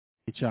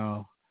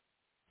y'all.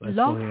 Let's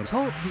Blog go ahead.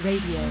 Talk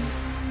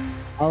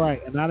Radio. All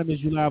right, Anonymous,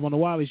 you live on the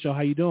Wiley Show.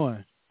 How you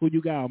doing? Who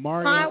you got?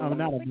 Amari? Not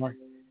Amari.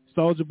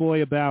 Soulja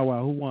Boy or Bow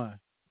Wow? Who won?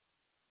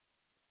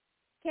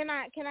 Can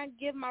I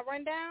give my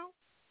rundown?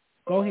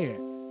 Go ahead.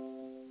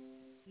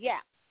 Yeah.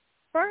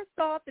 First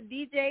off, the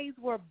DJs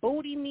were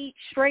Booty Meat,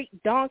 Straight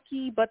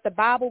Donkey, but the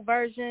Bible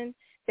version,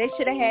 they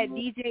should have had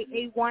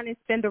DJ A1 and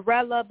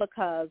Cinderella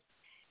because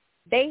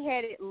they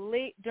had it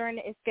lit during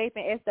the Escape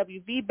and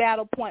SWV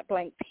battle, point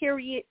blank,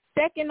 period.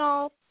 Second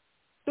off,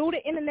 through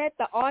the internet,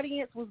 the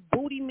audience was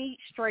Booty Meat,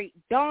 Straight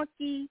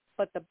Donkey,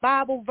 but the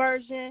Bible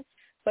version.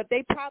 But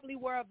they probably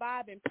were a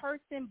vibe in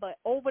person, but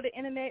over the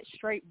internet,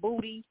 straight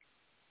booty.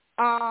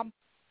 Soulja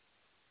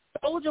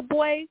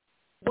Boy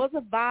was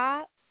a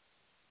vibe,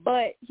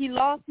 but he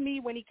lost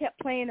me when he kept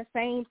playing the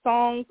same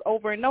songs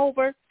over and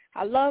over.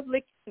 I love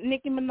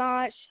Nicki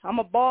Minaj. I'm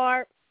a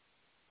barb,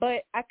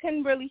 but I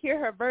couldn't really hear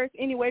her verse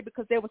anyway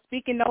because they were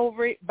speaking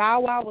over it.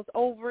 Bow Wow was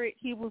over it.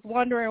 He was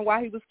wondering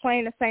why he was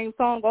playing the same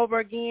song over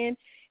again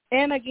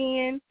and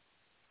again.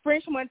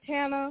 French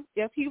Montana,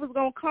 if he was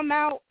going to come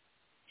out,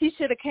 he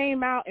should have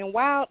came out and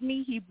wowed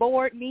me. He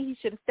bored me. He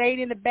should have stayed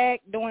in the back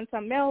doing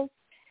something else.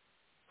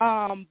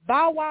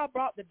 Bow Wow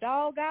brought the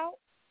dog out,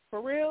 for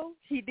real.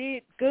 He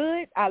did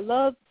good. I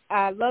love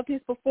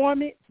his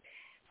performance.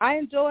 I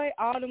enjoyed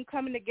all them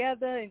coming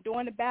together and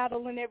doing the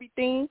battle and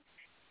everything.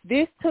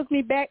 This took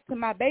me back to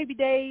my baby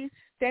days,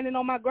 standing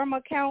on my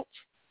grandma's couch.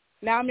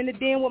 Now I'm in the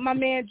den with my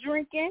man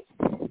drinking,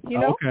 you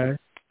know. Okay.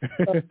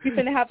 So we're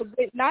going to have a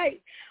good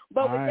night.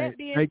 But all with right. that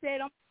being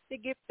said, I'm to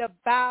give the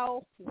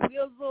Bow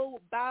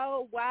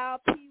Wow,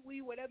 Pee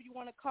Wee, whatever you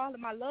want to call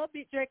him. I love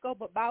Big Draco,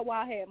 but Bow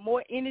Wow had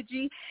more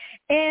energy.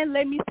 And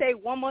let me say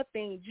one more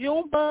thing.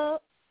 Junebug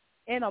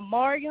and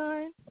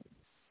Omarion,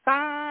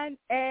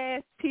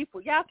 fine-ass people.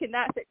 Y'all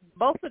cannot say,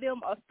 both of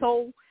them are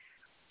so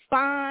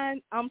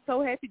fine. I'm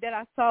so happy that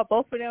I saw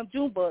both of them.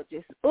 Junebug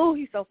just,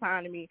 he's so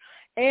fine to me.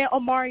 And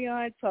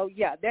Omarion, so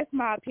yeah, that's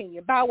my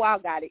opinion. Bow Wow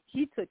got it.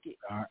 He took it.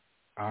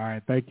 All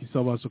right, thank you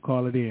so much for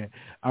calling in.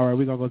 All right,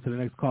 we're going to go to the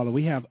next caller.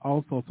 We have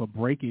also some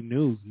breaking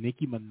news.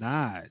 Nicki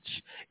Minaj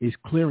is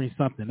clearing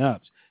something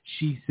up.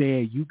 She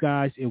said, you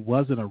guys, it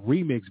wasn't a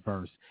remix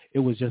verse. It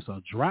was just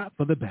a drop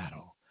for the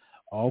battle.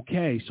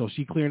 Okay, so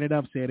she clearing it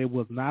up, said it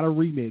was not a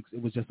remix.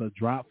 It was just a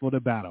drop for the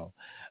battle.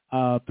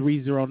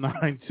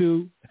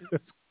 3092,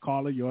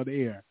 caller, you're on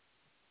the air.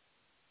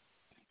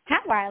 Hi,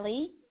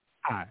 Wiley.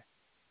 Hi.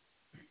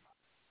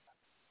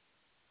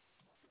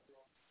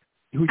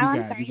 Who you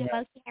got? Sorry, you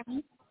can hear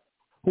me?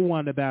 Who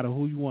won the battle?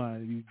 Who you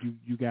won?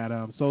 You got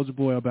Soulja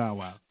Boy or Bow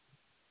Wow?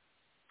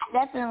 I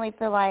definitely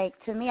feel like,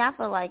 to me, I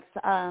feel like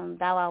Bow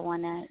Wow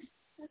won that.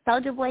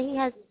 Soulja Boy,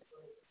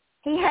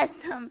 he had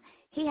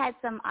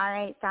some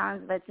alright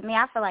songs, but to me,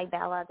 I feel like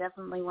Bow Wow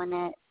definitely won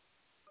that.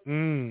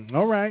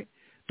 All right.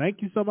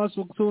 Thank you so much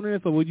for tuning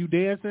in. So, were you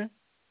dancing?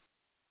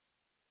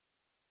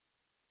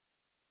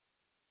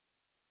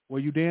 Were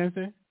you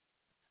dancing?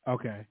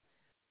 Okay.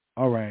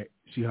 All right.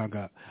 She hung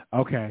up.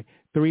 Okay.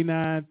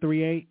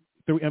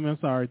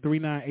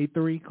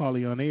 3983. Call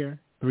you on air.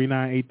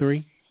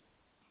 3983.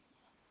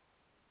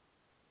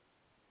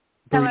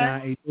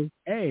 3983.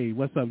 Hey,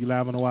 what's up? You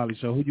live on the Wiley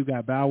Show. Who you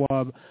got, Bow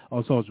Wow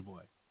or Soulja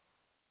Boy?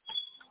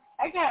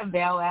 I got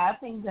Bow Wow. I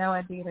think Bow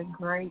Wow did a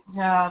great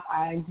job.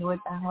 I enjoyed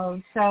the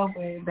whole show,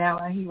 but Bow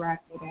Wow, he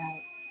rocked it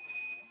out.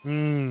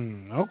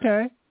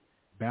 Okay.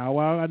 Bow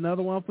Wow,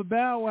 another one for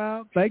Bow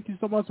Wow. Thank you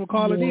so much for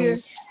calling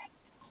in.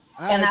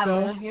 And I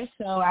love your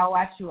show. I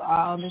watch you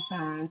all the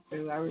time,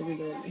 so I really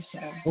love your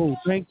show. Oh,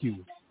 thank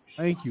you.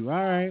 Thank you.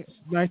 All right.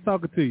 Nice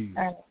talking to you.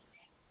 All right.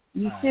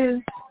 You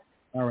too.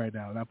 All right,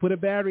 now put a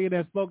battery in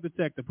that smoke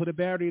detector. Put a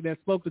battery in that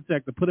smoke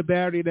detector. Put a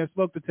battery in that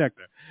smoke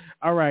detector.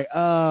 All right.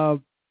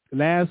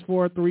 Last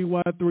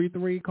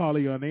 43133. Caller,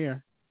 you on the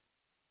air.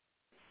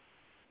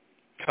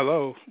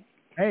 Hello.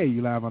 Hey,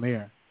 you live on the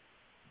air.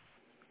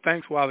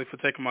 Thanks, Wiley, for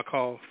taking my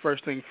call.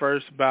 First thing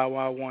first, Bow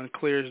Wow won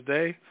clear as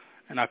day,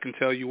 and I can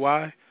tell you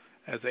why.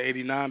 As an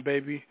 89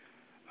 baby,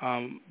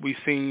 we've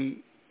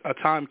seen a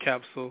time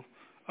capsule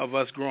of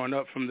us growing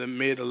up from the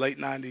mid to late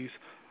 90s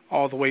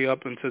all the way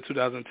up until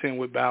 2010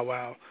 with Bow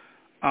Wow.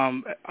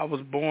 I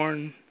was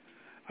born,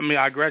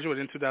 I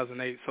graduated in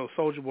 2008, so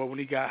Soulja Boy, when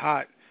he got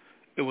hot,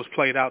 it was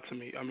played out to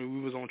me.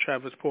 We was on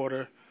Travis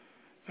Porter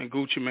and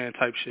Gucci Man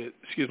type shit.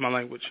 Excuse my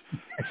language.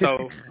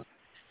 So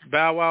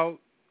Bow Wow,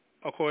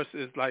 of course,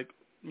 is like,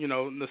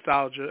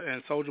 nostalgia,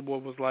 and Soulja Boy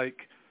was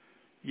like,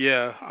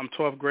 yeah, I'm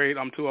 12th grade,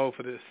 I'm too old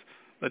for this.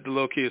 Let the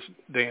little kids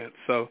dance.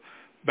 So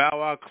Bow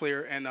Wow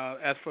clear. And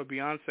as for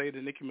Beyonce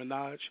and Nicki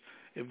Minaj,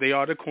 if they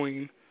are the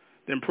queen,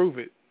 then prove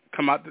it.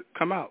 Come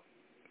out.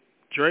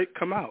 Drake,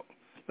 come out.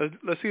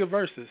 Let's see your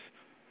verses.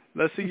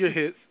 Let's see your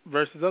hits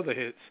versus other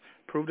hits.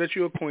 Prove that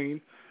you're a queen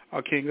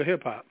or king of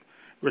hip-hop.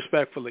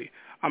 Respectfully.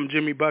 I'm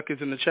Jimmy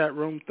Buckets in the chat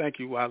room. Thank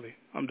you, Wiley.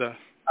 I'm done.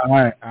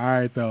 All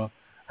right, though.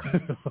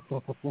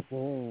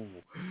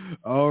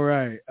 All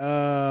right.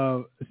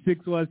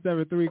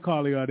 6173,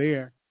 call you on the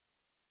air.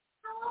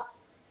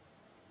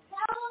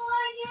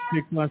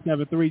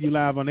 6173, you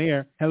live on the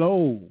air.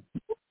 Hello.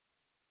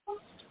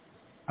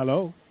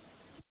 Hello?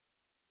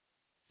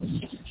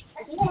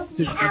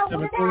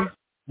 673?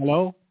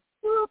 Hello?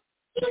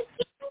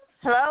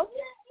 Hello?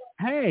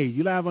 Hey,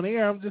 you live on the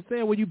air. I'm just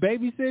saying, were you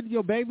babysitting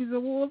your babies?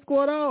 And what's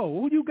going on?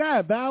 Who you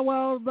got? Bow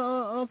Wow,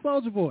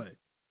 Soulja Boy.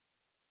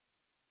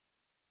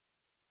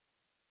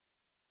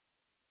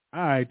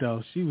 All right,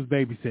 though. She was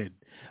babysitting.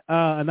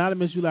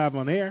 Anonymous, you live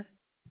on the air.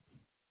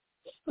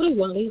 Hi,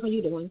 Wiley. How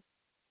you doing?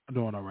 I'm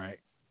doing all right.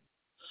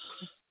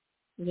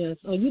 Yes.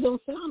 Oh, you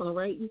don't sound all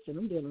right. You said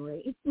I'm doing all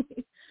right.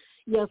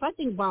 Yes, I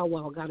think Bow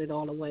Wow got it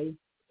all away.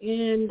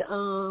 And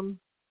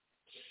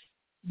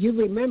you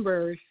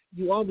remember,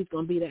 you always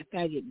going to be that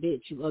faggot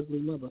bitch, you ugly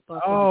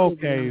motherfucker.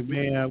 Okay,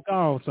 man. Go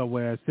on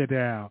somewhere. Sit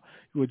down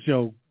with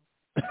your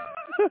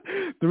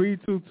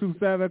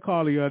 3227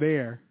 calling you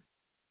there.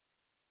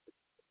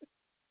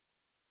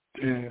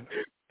 Yeah.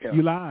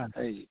 You lied.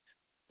 Hey,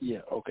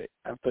 yeah, okay.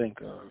 I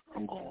think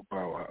I'm going with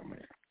Bow Wow,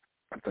 man.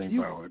 I think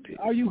Bow Wow did.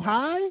 Are you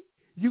high?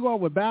 You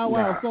going with Bow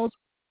Wow? Nah.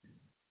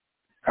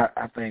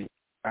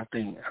 I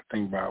think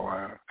Bow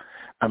Wow.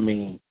 I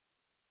mean,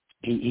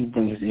 he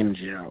brings his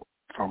energy out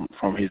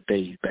from his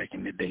days back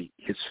in the day.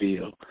 His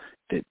feel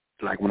that,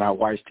 like when I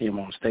watched him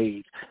on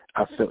stage,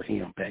 I felt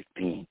him back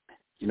then.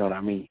 You know what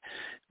I mean?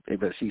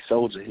 But see,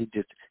 Soulja, he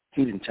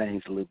didn't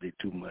change a little bit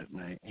too much,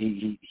 man.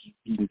 He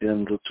done a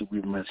little too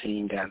much. He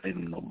ain't got it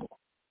no more.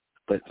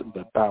 But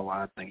Bow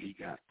Wow, I think he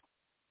got it.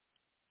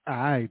 All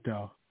right,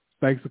 though.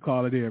 Thanks for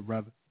calling in,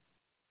 brother.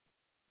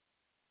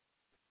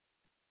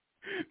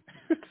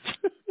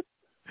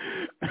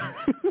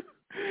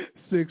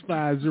 Six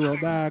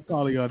 6509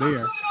 calling on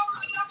air.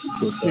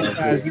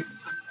 650.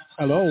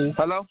 Hello.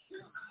 Hello.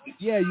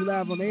 Yeah, you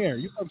live on the air.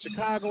 You from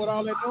Chicago with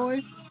all that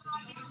noise?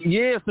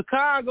 Yeah,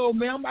 Chicago,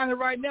 man. I'm out here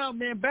right now,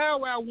 man. Bow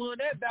Wow won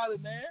that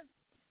ballot, man.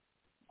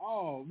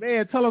 Oh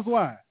man, tell us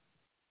why.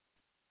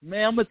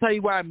 Man, I'm gonna tell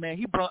you why, man.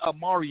 He brought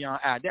Amarion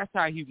out. That's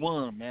how he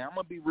won, man. I'm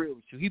gonna be real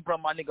with you. He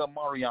brought my nigga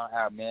Amarion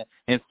out, man.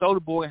 And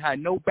Soulja Boy had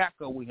no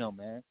backup with him,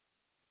 man.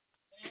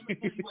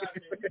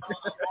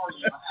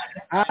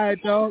 All right,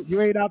 though. You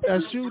ain't out there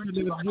shooting,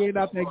 you ain't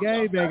out there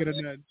game banging or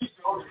nothing.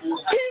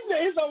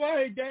 He's out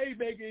here game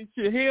banging and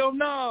shit. Hell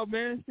no,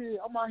 man. Shit,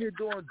 I'm out here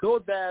doing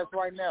DoorDash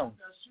right now.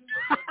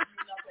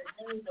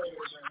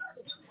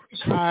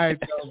 All right,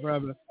 though,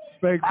 brother.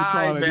 Thanks for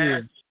calling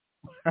in.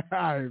 All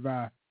right,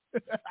 bye.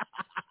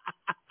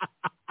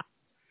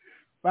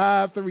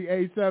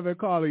 5387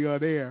 calling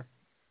on air.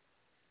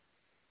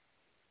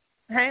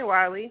 Hey,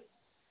 Wiley.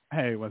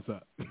 Hey, what's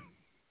up?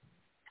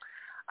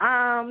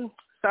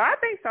 So I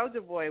think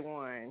Soulja Boy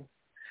won.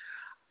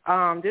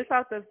 Just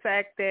off the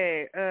fact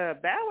that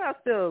Bow Wow's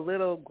still a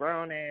little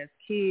grown ass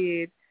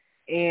kid,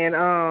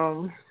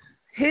 and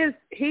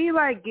he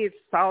like gets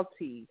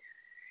salty,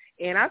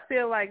 and I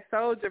feel like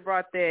Soulja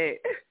brought that.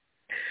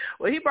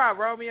 When he brought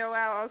Romeo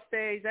out on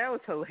stage, that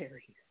was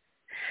hilarious.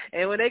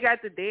 And when they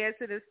got to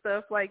dancing and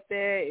stuff like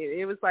that,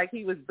 it was like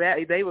he was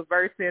bad. They were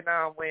versing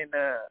when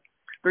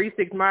 3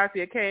 6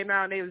 Mafia came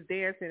out and they was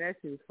dancing. That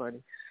shit was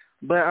funny.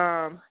 But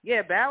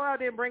yeah, Bow Wow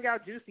didn't bring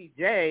out Juicy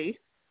J.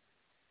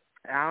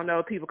 I don't know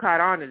if people caught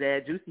on to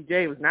that. Juicy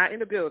J was not in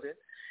the building.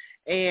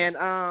 And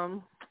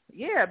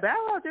yeah, Bow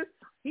Wow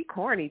he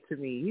corny to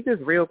me. He's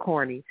just real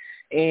corny.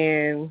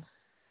 And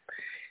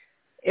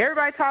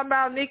everybody talking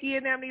about Nicki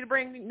and them need to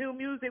bring new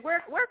music.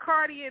 Where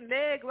Cardi and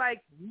Meg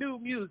like new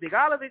music?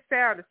 All of it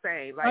sound the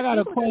same. Like, I got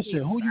a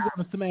question. Who you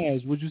gonna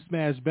smash? Would you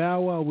smash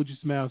Bow Wow or would you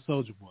smash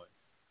Soulja Boy?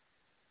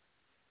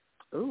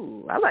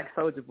 Ooh, I like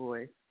Soulja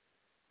Boy.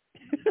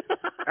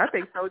 I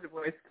think Soulja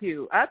Boy is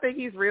cute. I think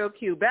he's real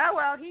cute. Bow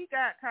Wow, he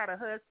got kind of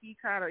husky,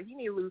 he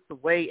need to lose some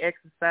weight,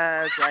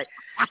 exercise. Like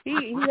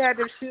he had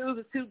them shoes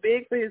that too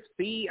big for his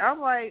feet. I'm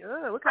like,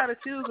 what kind of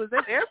shoes was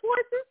that? Air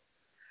Forces?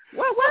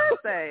 What was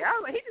they?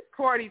 He just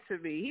corny to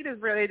me. He just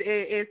really,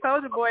 and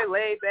Soulja Boy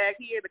laid back.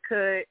 He in the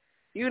cut.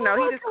 You know,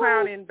 he just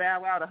clowning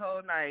Bow Wow the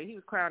whole night. He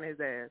was clowning his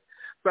ass.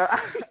 So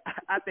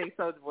I think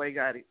Soulja Boy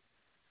got it.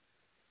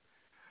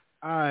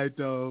 All right,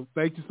 though.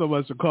 Thank you so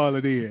much for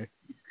calling in.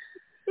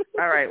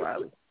 All right,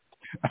 Wiley.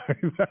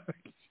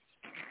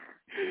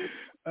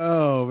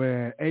 Oh,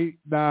 man.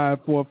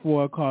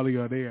 8944 calling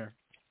on air.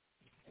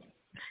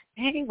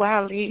 Hey,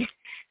 Wiley.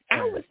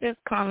 I was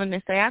just calling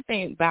to say I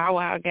think Bow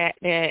Wow got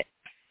that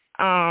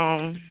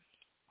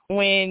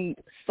when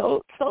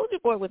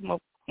Soulja Boy was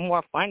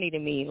more funny to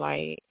me,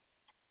 like,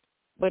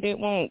 but it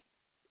won't,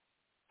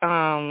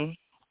 I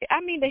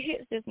mean, the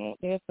hits just weren't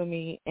there for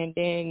me. And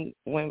then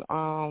when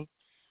Bow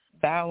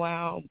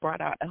Wow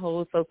brought out the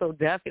whole So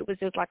Def, it was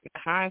just like a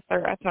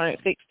concert. I turned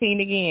 16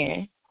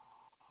 again.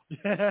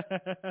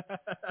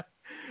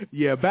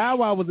 Yeah, Bow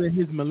Wow was in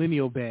his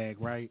millennial bag,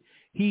 right?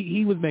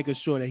 He was making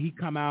sure that he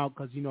come out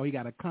because, you know, he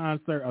got a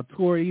concert, a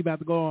tour he about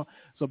to go on.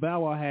 So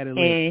Bow Wow had it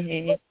lit.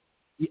 Mm-hmm.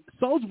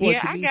 Soulja Boy,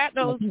 yeah, I got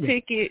those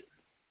tickets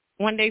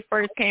when they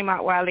first came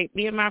out. Wiley,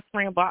 me and my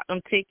friend bought them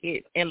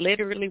tickets, and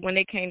literally when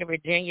they came to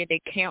Virginia, they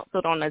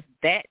canceled on us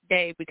that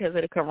day because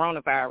of the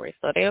coronavirus.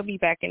 So they'll be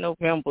back in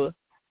November.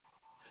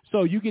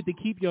 So you get to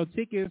keep your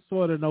tickets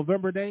for the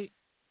November date?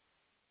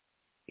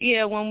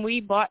 Yeah, when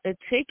we bought the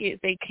tickets,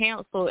 they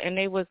canceled, and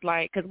they was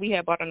like, because we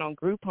had bought it on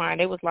Groupon,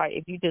 they was like,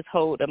 if you just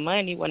hold the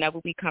money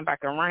whenever we come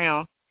back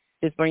around,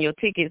 just bring your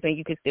tickets and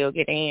you can still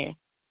get in.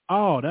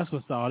 Oh, that's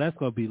what's all. That's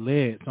going to be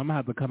lit. So I'm going to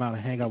have to come out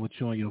and hang out with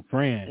you and your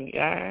friend.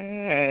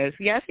 Yes,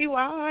 you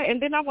are.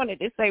 And then I wanted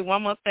to say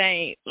one more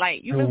thing.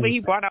 Like, you remember he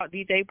brought out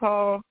DJ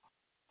Paul?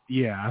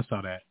 Yeah, I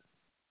saw that.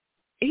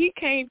 He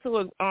came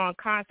to a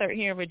concert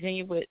here in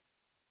Virginia with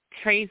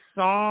Trey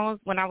Songz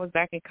when I was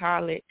back in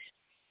college.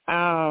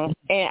 And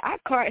I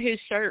caught his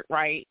shirt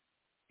right.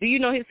 Do you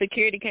know his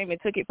security came and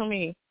took it from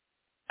me?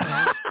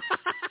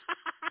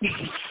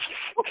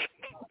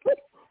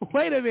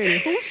 Wait a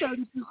minute. Whose shirt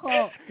did you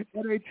call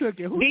and they took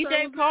it?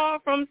 DJ Paul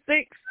from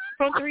 3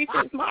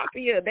 6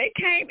 Mafia. They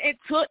came and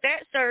took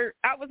that shirt.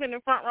 I was in the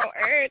front row,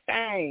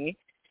 everything.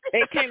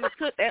 They came and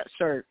took that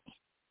shirt.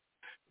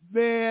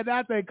 Man,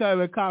 that thing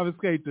come and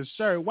confiscate the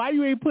shirt. Why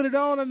you ain't put it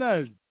on or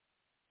nothing?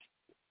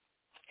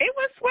 It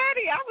was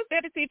sweaty. I was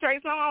there to see Trey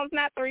Songz,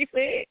 not 3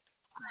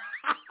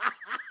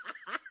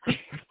 6.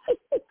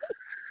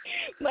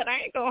 But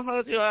I ain't gonna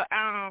hold you up.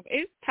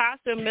 It's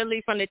Tasha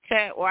Millie from the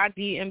chat, or I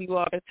DM you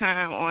all the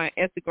time on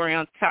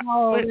Instagram.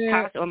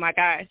 Tasha, oh my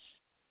gosh.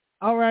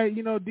 All right,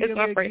 DM it's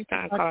my first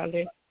time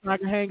calling. I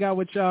can hang out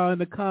with y'all in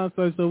the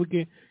concert so we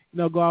can,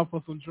 go out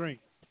for some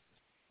drinks.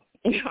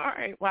 All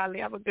right, Wiley,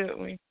 have a good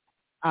one.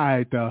 All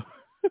right, though.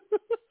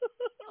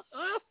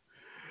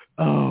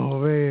 Oh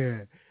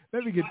man,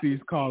 let me get these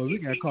callers. We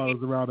got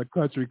callers around the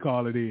country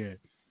calling in.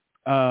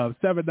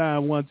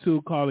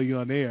 7912 calling you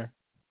on the air.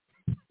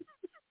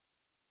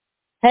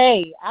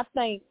 Hey, I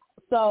think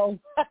so.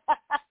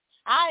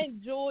 I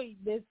enjoyed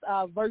this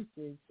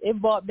Versus.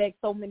 It brought back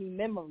so many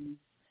memories,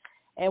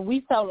 and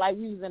we felt like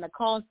we was in a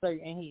concert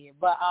in here.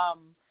 But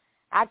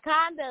I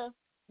kind of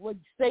would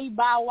say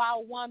Bow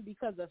Wow won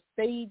because of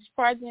stage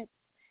presence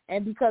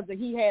and because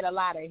he had a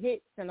lot of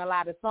hits and a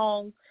lot of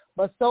songs.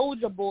 But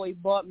Soulja Boy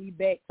brought me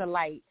back to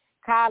like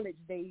college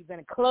days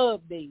and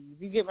club days.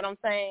 You get what I'm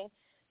saying?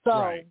 So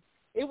right.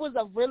 It was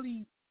a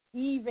really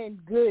even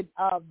good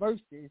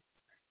Versus.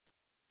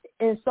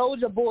 And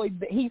Soulja Boy,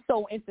 he's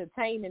so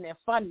entertaining and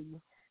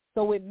funny,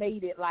 so it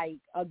made it like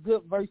a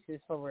good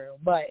Versus for real.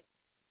 But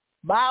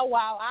Bow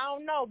Wow, I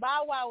don't know.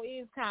 Bow Wow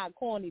is kind of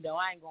corny though.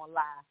 I ain't gonna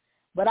lie.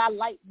 But I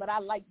like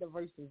the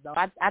Versus though.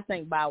 I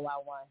think Bow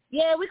Wow won.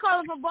 Yeah, we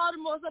calling from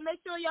Baltimore, so make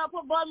sure y'all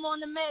put Baltimore on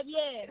the map.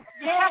 Yeah.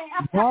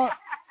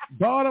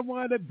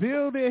 Baltimore in the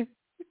building.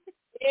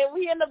 Yeah,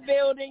 we in the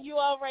building. You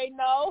already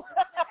know.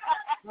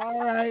 All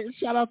right.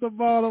 Shout out to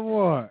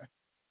Baltimore.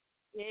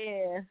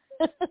 Yeah.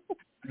 All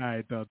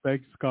right, though.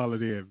 Thanks for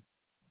calling in.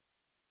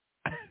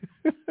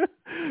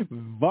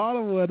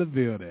 Baltimore in the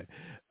building.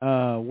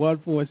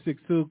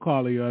 1462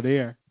 calling you on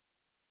there.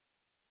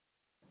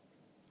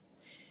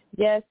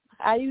 Yes.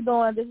 How you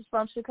doing? This is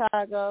from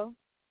Chicago.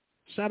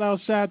 Shout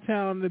out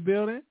Chi-Town in the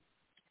building.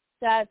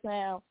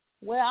 Chi-Town.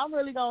 Well, I'm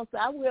really going to say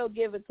I will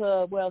give it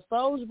to,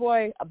 Soulja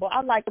Boy, but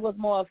I like it was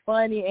more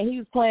funny, and he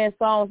was playing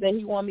songs that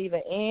he wasn't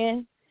even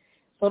in.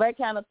 So that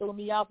kind of threw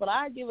me off. But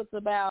I give it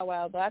to Bow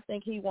Wow, but I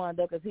think he won,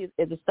 though, because it's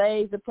the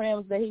stage, the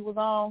premise that he was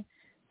on.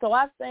 So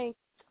I think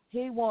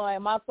he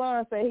won. My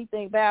son said he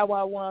think Bow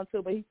Wow won,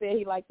 too, but he said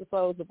he liked the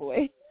Soulja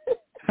Boy.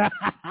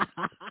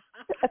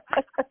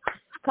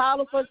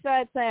 Calling for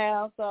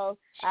Chi-Town, so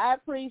I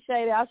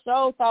appreciate it. I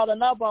sure saw the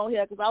number on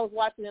here because I was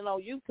watching it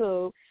on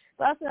YouTube.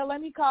 So I said,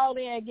 let me call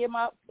in and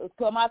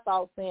put my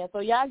thoughts in. So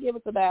y'all give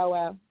it to Bow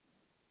Wow.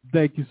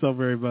 Thank you so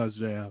very much,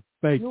 Jam.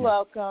 Thank you. You're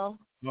welcome.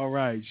 All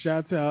right,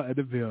 shout-out in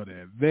the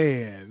building.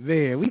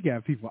 Man, we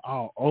got people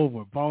all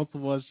over.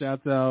 Baltimore,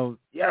 shout-out.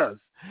 Yes.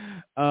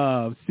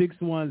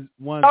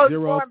 6110. Oh, you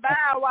going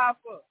Bow Wow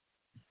for?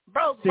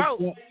 Bro.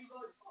 610.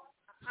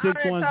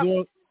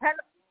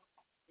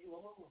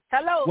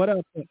 Hello. What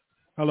up?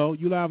 Hello,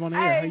 you live on the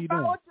air. How you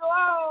doing? What you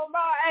on,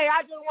 bro? Hey,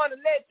 I just want to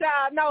let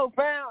y'all know,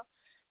 fam.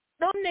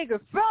 Them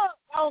niggas suck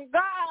on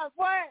God,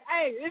 boy.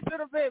 Hey, it should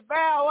have been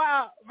Bow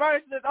Wow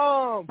versus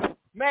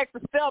Max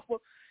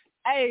Verstappen.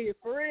 Hey,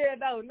 for real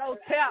though, no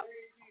tap.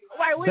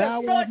 Wait, we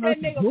done fuck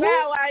that nigga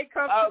Bow Wow. He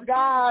come to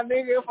God,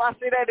 nigga. If I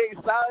see that nigga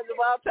Soulja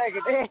Boy, I'm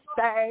taking that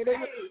thing,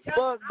 nigga.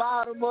 Fuck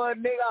Baltimore,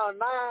 nigga, on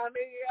 9,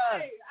 nigga.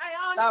 Hey,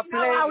 I don't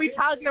know how we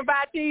talking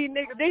about these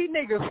niggas. These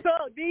niggas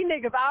suck. These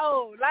niggas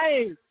old,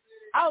 lame.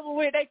 Over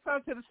with, they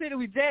come to the city,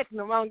 we jacking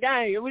them on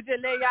game. We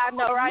just let y'all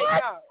know right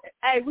now.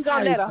 Hey, we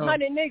gonna let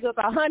 100 niggas,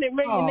 100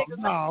 million niggas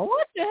know.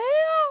 What the hell?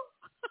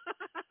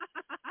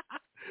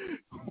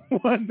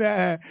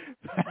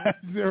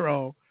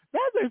 1950.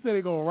 That's they said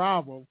they gonna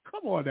rob them.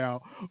 Come on now.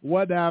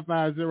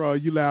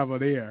 1950. You live on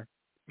the air.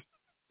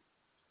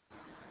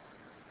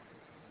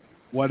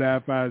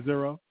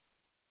 1950.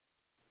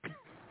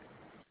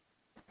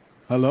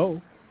 Hello.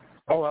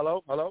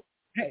 Oh, hello.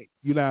 Hey,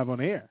 you live on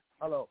the air.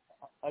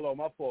 Hello,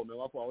 my fault, man. I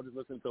was just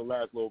listening to the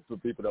last little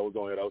people that was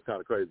on here. That was kind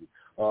of crazy.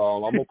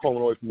 I'm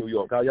calling away from New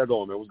York. How y'all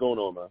going, man? What's going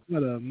on, man?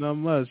 What up? Not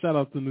much. Shout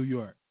out to New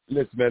York.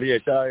 Listen, man. Yeah,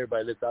 shout out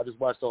everybody. Listen, I just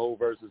watched the whole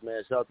Versus,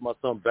 man. Shout out to my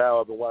son,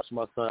 Bow. I've been watching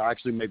my son. I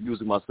actually make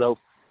music myself,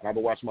 and I've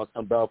been watching my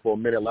son, Bow, for a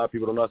minute. A lot of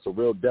people don't know that's a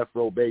real death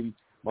row baby.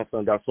 My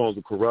son got songs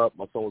with Corrupt.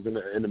 My son was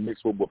in the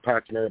mix with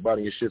Pac and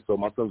everybody and shit. So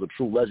my son's a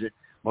true legend.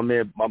 My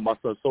man, my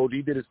son Soulja,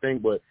 he did his thing,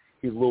 but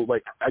he's a little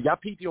like y'all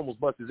peeped. He almost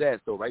bust his ass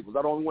though, right? Was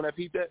I the only one that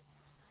peeped that?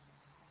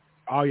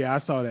 Oh yeah,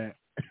 I saw that.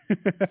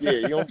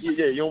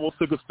 you almost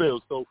took a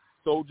spill. So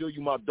Soulja,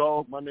 you my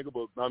dog, my nigga,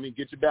 but I mean,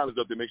 get your balance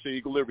up there. Make sure your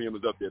equilibrium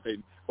is up there,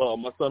 Peyton. Well,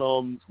 my son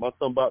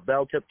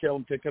Bow kept it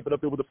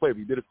up there with the flavor.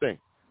 He did his thing.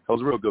 That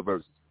was a real good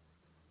verses.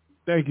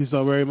 Thank you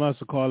so very much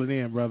for calling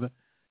in, brother.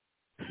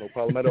 No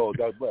problem at all.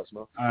 God bless,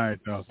 man. All right,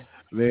 though.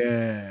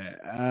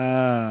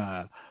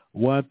 Yeah.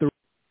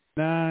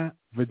 139,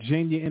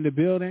 Virginia in the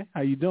building.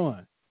 How you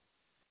doing?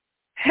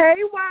 Hey,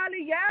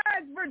 Wiley.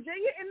 Yes,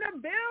 Virginia in the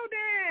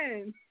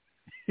building.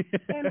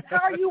 And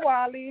how are you,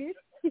 Wiley?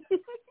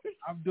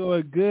 I'm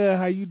doing good.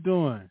 How you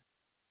doing?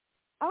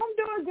 I'm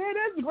doing good.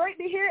 It's great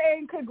to hear,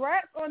 and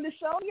congrats on the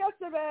show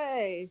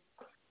yesterday.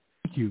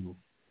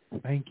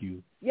 Thank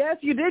you. Yes,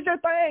 you did your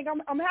thing.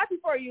 I'm happy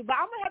for you, but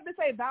I'm gonna have to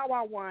say Bow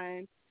Wow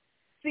won.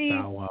 See,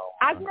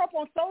 I grew up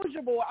on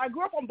Soulja Boy. I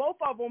grew up on both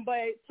of them,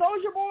 but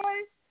Soulja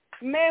Boy,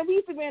 man, we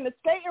used to be in the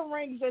skating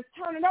rinks just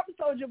turning up to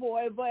Soulja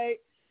Boy. But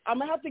I'm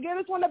gonna have to give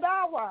this one to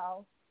Bow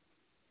Wow.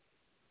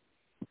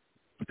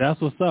 That's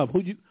what's up.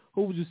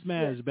 Who would you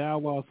smash, Bow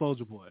Wow or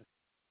Soulja Boy?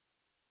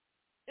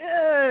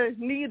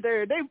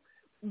 Neither.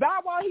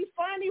 Bow Wow, he's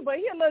funny, but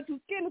he a little too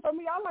skinny for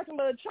me. I like a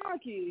little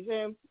chunky.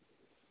 And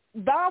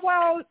Bow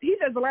Wow, he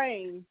just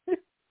lame.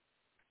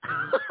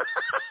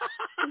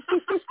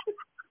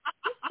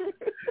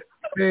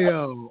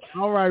 Damn.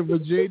 All right,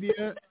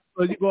 Virginia.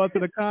 So you going to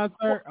the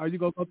concert? Are you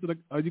gonna go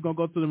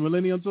to the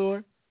Millennium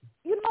Tour?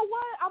 You know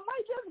what? I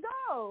might just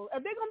go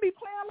if they're gonna be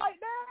playing like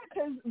that.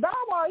 Cause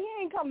Bow Wow, he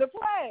ain't come to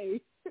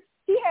play.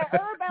 He had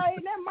everybody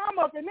and that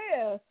mama up in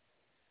there.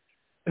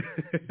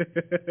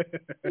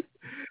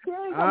 He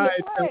ain't come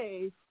to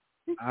play.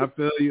 I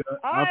feel you.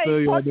 All right,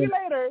 talk to you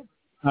later.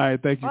 All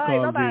right, thank you for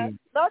calling in.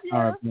 Love you.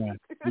 All right, man.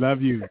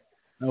 Love you.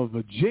 That was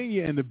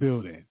Virginia in the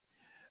building.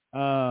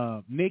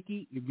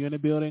 Nikki, if you're in the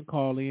building,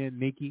 call in.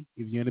 Nikki,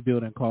 if you're in the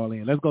building, call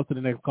in. Let's go to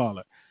the next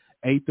caller.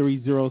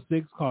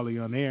 8306, caller,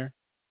 you on air.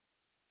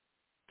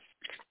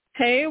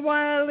 Hey,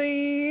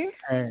 Wiley.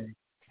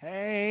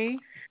 Hey.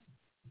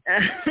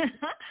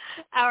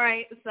 All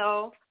right,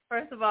 so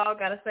first of all,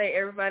 got to say,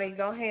 everybody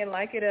go ahead and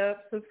like it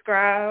up,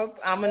 subscribe.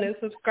 I'm a new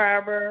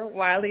subscriber.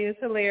 Wiley is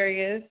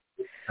hilarious.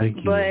 Thank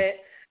you. But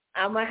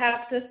I'm going to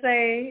have to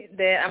say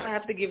that I'm going to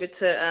have to give it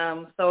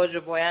to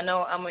Soulja Boy. I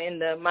know I'm in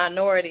the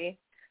minority,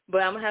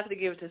 but I'm going to have to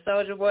give it to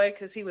Soulja Boy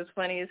because he was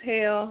funny as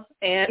hell.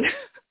 And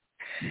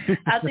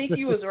I think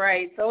he was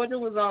right. Soulja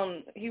was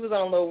on a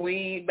little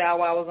weed. Bow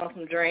Wow was on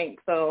some drink.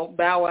 So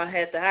Bow Wow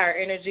had the higher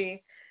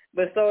energy,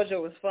 but Soulja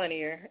was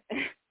funnier.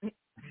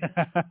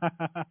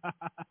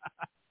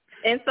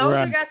 And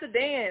Soulja got to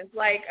dance.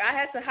 Like, I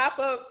had to hop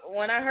up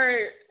when I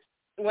heard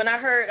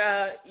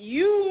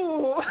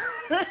you.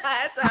 I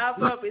had to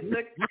hop up. It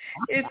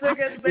took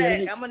us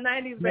back. I'm a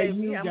 90s baby.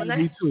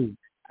 Me too.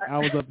 I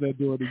was up there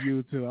doing the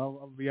you too.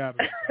 I'll be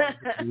honest.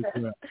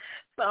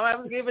 So I'm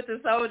going to give it to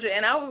Soulja.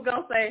 And I was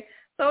going to say,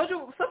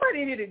 Soulja,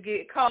 somebody needed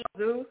to call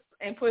Zeus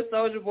and put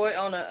Soulja Boy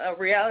on a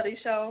reality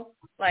show.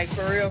 Like,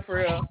 for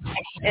real.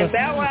 And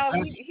Bow Wow,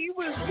 he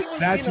was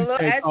getting a little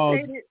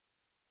agitated.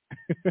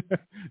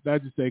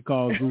 That just say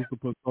call Zeus to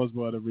put Soulja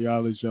Boy on a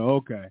reality show.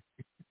 Okay.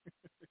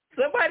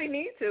 Somebody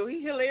needs to.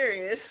 He's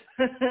hilarious.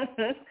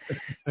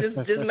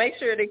 just make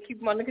sure they keep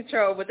him under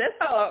control. But that's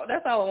all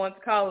I want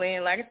to call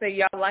in. Like I say,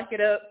 y'all like it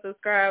up,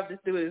 subscribe,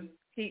 just do it.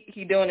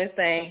 He doing his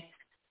thing.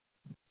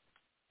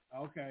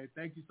 Okay.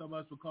 Thank you so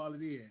much for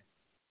calling in.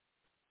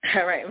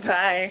 All right,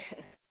 bye.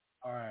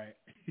 All right.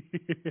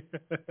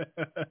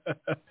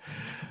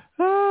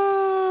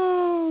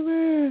 Oh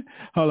man.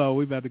 Hold on,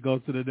 we about to go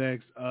to the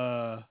next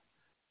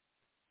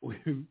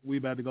we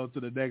about to go to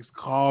the next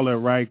caller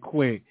right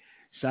quick.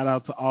 Shout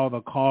out to all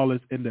the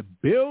callers in the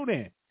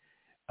building.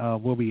 Where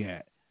we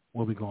at?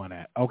 Where we going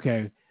at?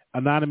 Okay.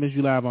 Anonymous,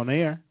 you live on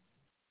air.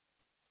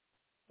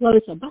 Well,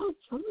 it's about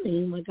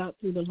time I got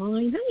through the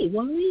line. Hey,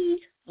 Wiley.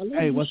 I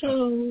love what's the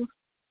show. Up?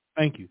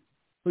 Thank you.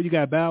 Who you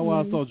got, Bow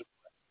Wow, Soulja?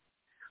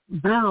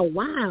 Bow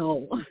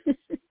Wow.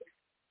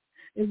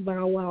 It's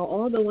Bow Wow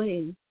all the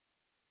way.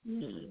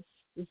 Yes,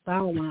 it's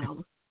Bow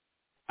Wow.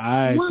 All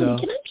right, Mom,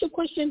 can I ask you a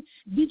question?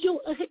 Did you?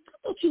 I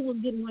thought you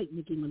didn't like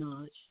Nicki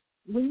Minaj.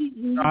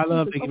 I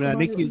love Nicki Minaj.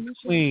 Nicki is the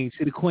queen.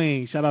 She's the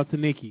queen. Shout out to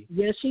Nicki.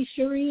 Yes, she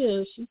sure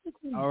is. She's the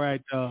queen. All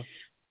right,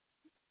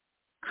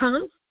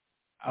 Huh?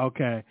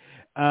 Okay.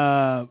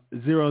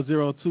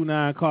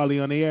 0029, Carly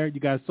on the air. You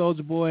got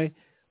Soulja Boy,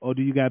 or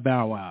do you got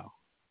Bow Wow?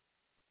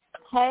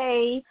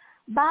 Hey,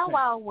 Bow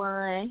Wow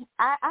won.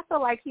 I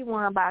feel like he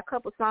won by a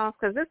couple songs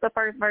because this is the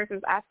first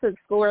verses I took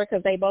score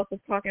because they both was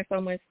talking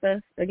so much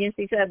stuff against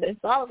each other.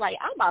 So I was like,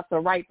 I'm about to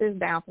write this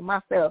down for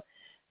myself.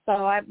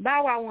 So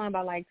Bow Wow won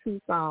by like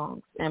 2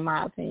 songs, in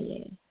my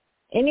opinion.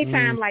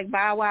 Anytime like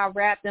Bow Wow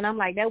rapped, and I'm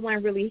like, that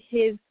wasn't really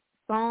his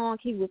song.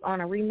 He was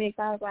on a remix.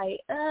 I was like,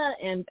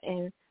 and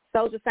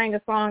Soulja sang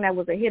a song that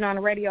was a hit on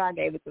the radio. I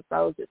gave it to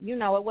Soulja. You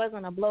know, it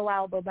wasn't a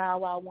blowout, but Bow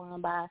Wow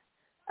won by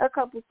a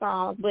couple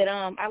songs, but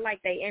I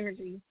like their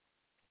energy.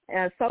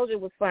 Soulja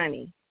was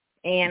funny,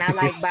 and I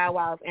like Bow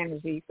Wow's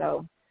energy.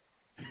 So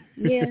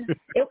yeah.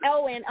 I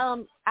wanted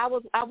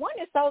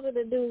Soulja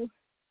to do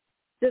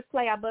Just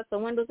Play I Bust the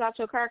Windows Out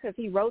Your Car because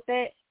he wrote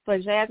that for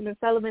Jasmine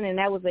Sullivan, and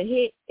that was a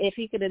hit. If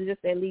he could have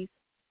just at least,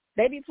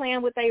 they be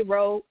playing what they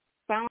wrote.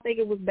 So I don't think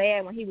it was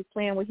bad when he was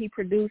playing what he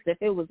produced if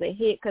it was a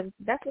hit, because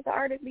that's what the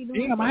artists be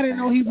doing. Damn, I didn't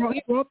know he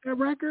wrote that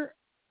record.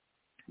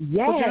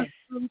 Yes.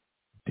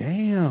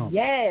 Damn.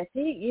 Yes,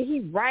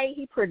 he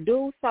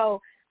produced.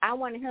 So I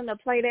wanted him to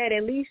play that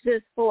at least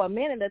just for a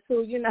minute or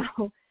two. You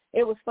know,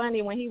 it was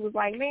funny when he was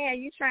like,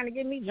 "Man, you trying to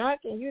get me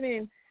drunk and you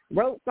didn't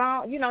wrote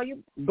song. You know,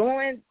 you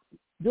doing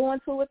 2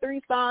 or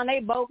 3 songs."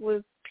 They both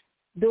was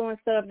doing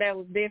stuff that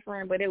was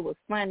different, but it was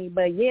funny.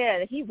 But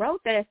yeah, he wrote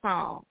that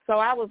song. So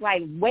I was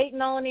like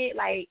waiting on it.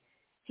 Like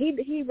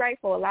he write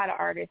for a lot of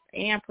artists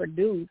and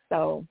produce.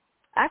 So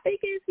I think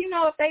it's, you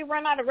know, if they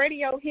run out of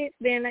radio hits,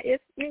 then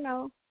it's, you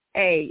know,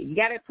 hey, you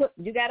gotta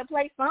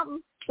play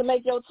something to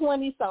make your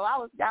 20. So I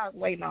was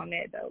waiting on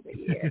that though. But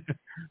yeah,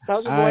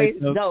 Soulja Boy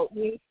is dope.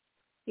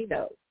 He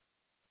dope.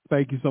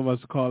 Thank you so much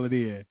for calling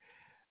in.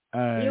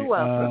 You're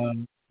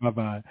welcome.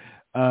 Bye-bye.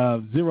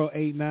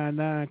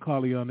 0899,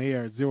 call you on the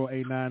air.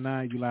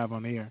 0899, you live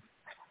on the air.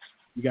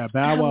 You got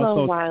Bow Wow.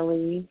 Hello,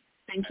 Wiley.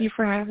 Thank you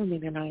for having me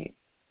tonight.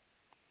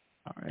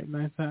 All right,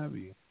 nice to have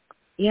you.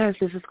 Yes,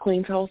 this is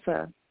Queen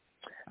Tulsa.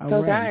 All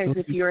so, right. guys,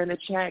 if you're in the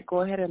chat, go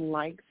ahead and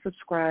like,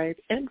 subscribe,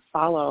 and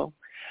follow.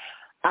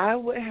 I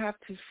would have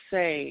to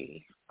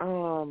say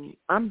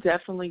I'm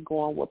definitely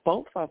going with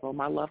both of them.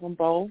 I love them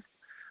both.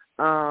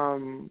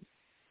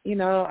 You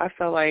know, I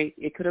felt like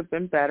it could have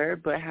been better,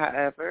 but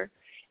however,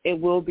 it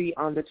will be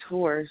on the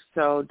tour,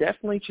 so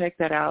definitely check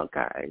that out,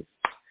 guys.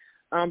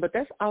 But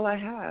that's all I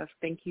have.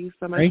 Thank you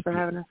so much for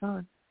having us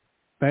on.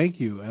 Thank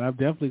you, and I'm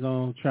definitely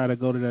going to try to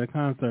go to that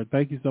concert.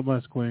 Thank you so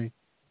much, Queen.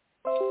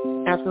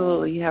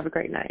 Absolutely. You have a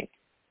great night.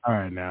 All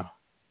right, now.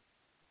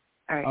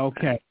 All right.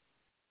 Okay.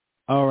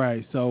 All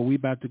right, so we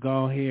about to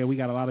go here. We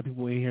got a lot of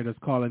people in here that's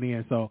calling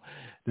in, so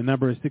the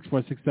number is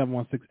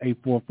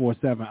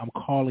 646-716-8447. I'm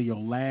calling your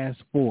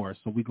last 4,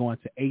 so we're going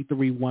to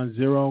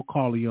 8310,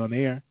 calling you on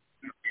air.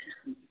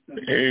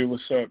 Hey,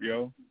 what's up,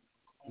 yo?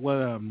 What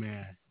up,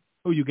 man?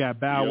 Who you got,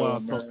 Bow Wow?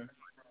 Man.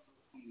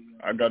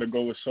 I got to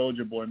go with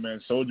Soulja Boy,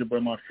 man. Soulja Boy,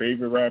 my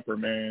favorite rapper,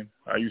 man.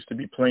 I used to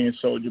be playing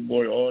Soulja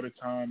Boy all the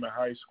time in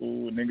high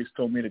school. Niggas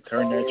told me to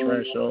turn that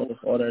trash off,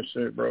 all that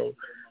shit, bro.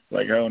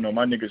 Like, I don't know.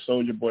 My nigga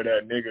Soulja Boy,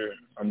 that nigga,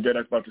 I'm dead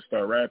about to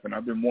start rapping.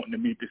 I've been wanting to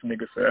meet this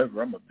nigga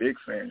forever. I'm a big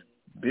fan.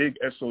 Big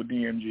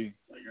SODMG.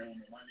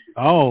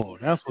 Oh,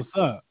 that's what's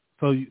up.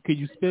 So can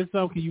you spit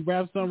some? Can you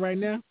rap some right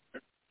now?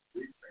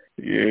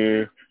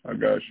 Yeah, I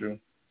got you.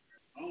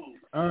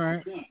 All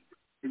right.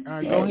 All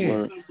right, go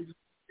ahead.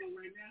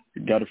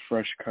 You got a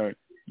fresh cut.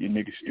 Your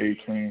niggas stay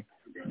clean.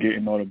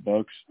 Getting all the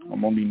bucks.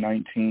 I'm only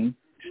 19.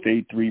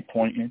 Stay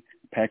 3-pointing.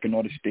 Packing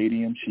all the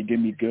stadium. She give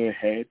me good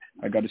head.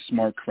 I got a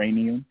smart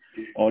cranium.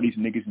 All these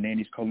niggas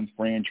nannies call him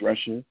Fran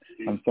Drescher.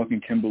 I'm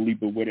fucking Kimberly,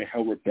 but where the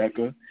hell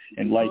Rebecca?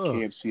 And like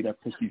KFC,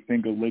 that pussy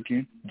finger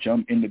licking.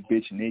 Jump in the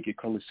bitch naked,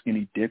 color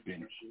skinny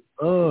dipping.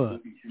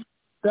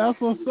 That's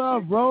what's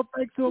up, bro.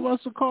 Thanks so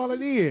much for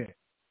calling in.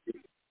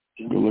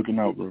 Good looking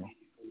out, bro.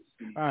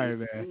 All right,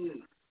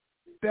 man.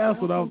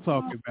 That's what I'm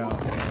talking about.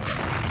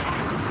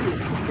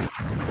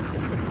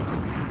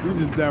 You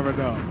just never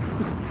know.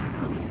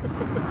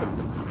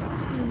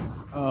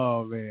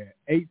 Oh, man.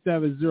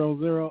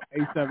 8700,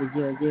 you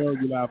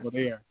live on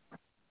air.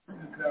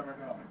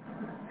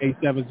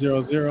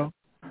 8700.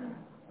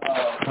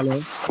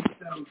 Hello?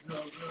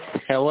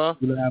 Hello?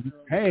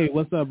 Hey,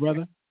 what's up,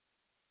 brother?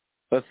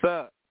 What's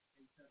up?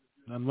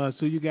 Not much.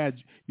 Who you got?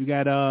 You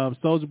got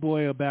Soulja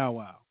Boy or Bow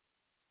Wow?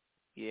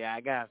 Yeah,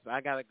 I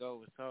gotta go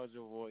with Soulja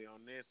Boy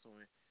on this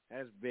one.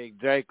 That's Big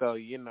Draco,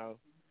 you know.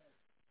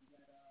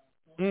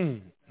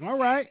 All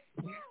right.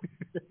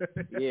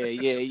 Yeah.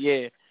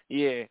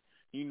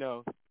 You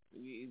know,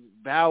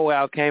 Bow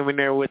Wow came in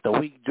there with the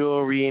weak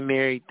jewelry and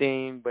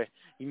everything, but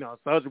you know,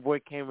 Soulja Boy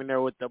came in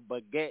there with the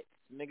baguettes.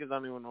 Niggas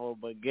don't even know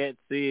what baguettes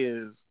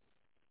is.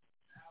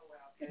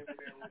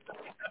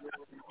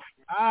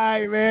 All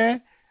right,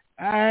 man.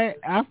 All right,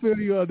 I feel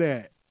you on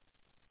that.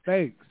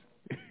 Thanks.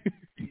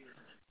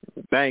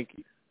 Thank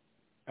you.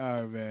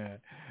 All right, man.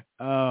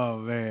 Oh,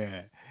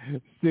 man.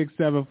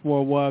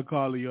 6741,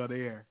 calling you on the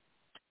air.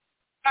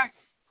 I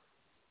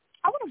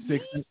want to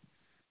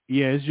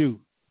Yeah, it's you.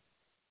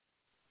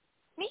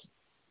 Me?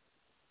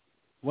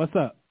 What's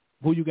up?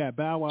 Who you got,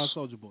 Bow Wow or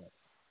Soulja Boy?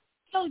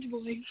 Soulja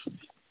Boy.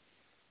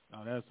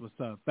 Oh, that's what's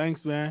up.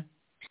 Thanks, man.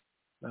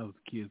 That was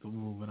the kids. We're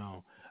moving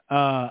on.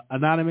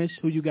 Anonymous,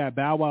 who you got,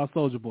 Bow Wow or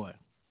Soulja Boy?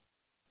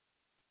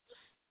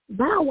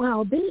 Bow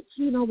Wow, bitch.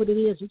 You know what it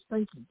is. You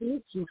stinky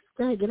bitch. You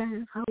faggot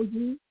ass. How are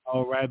you?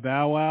 All right,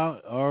 Bow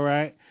Wow. All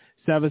right.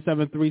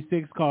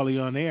 7736, calling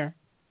you on air.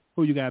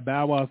 Who you got,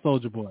 Bow Wow or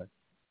Soulja Boy?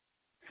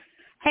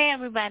 Hey,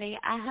 everybody.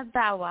 I have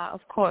Bow Wow,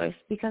 of course,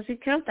 because he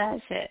killed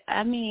that shit.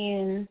 I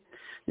mean,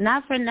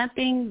 not for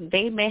nothing,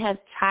 they may have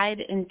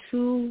tied in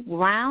 2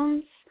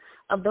 rounds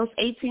of those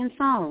 18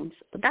 songs.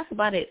 But that's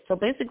about it. So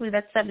basically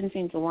that's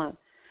 17-1.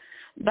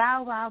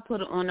 Bow Wow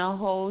put on a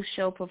whole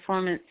show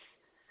performance.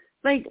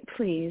 Like,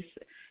 please.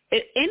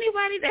 If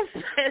anybody that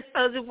says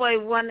Soulja Boy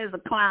won is a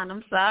clown,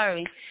 I'm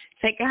sorry.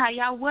 Take it how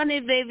y'all want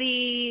it,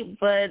 baby.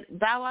 But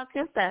Bow Wow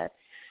kissed that.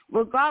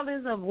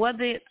 Regardless of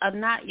whether or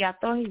not y'all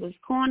thought he was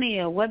corny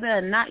or whether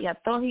or not y'all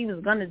thought he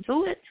was going to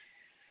do it,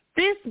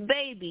 this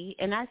baby,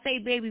 and I say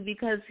baby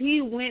because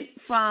he went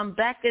from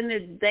back in the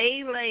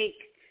day, like,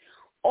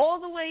 all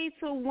the way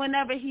to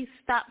whenever he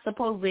stopped,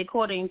 supposedly,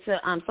 according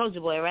to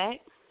Soulja Boy, right?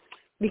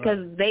 Because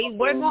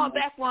we're going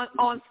back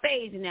on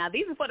stage now.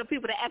 These are for the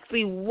people that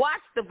actually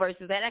watch the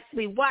verses, that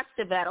actually watch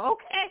the battle,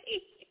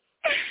 okay?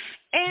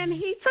 And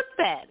he took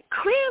that,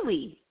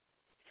 clearly.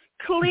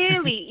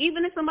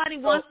 Even if somebody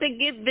wants to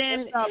give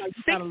them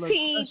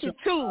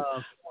 16-2,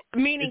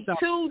 meaning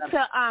 2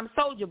 to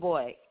Soulja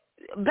Boy.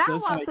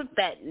 Bow Wow took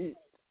that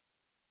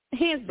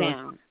hands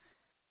down.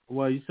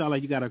 Well, you sound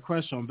like you got a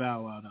crush on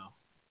Bow Wow, though.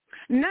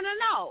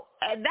 No.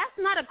 That's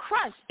not a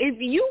crush. If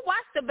you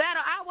watched the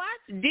battle I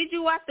watched, did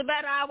you watch the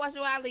battle I watched,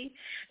 Wiley?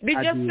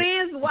 Did your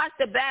fans watch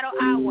the battle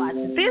I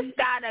watched? This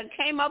guy that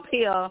came up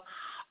here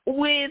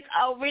with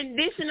a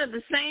rendition of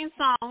the same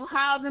song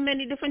however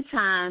many different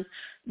times.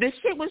 The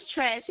shit was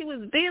trash. He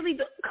was barely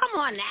come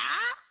on now.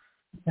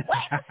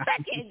 Wait a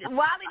second.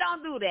 Wiley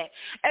don't do that.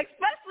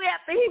 Especially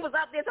after he was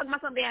up there talking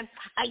about something,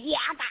 yeah,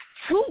 I got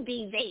 2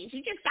 DJs.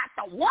 You just got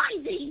the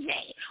 1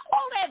 DJ.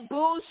 All that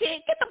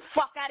bullshit. Get the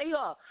fuck out of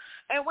here.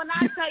 And when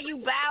I tell you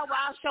Bow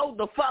Wow showed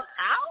the fuck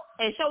out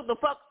and showed the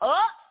fuck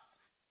up,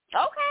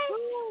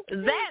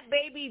 okay, that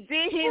baby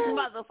did his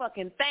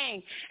motherfucking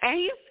thing. And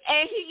he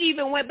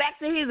even went back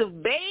to his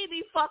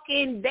baby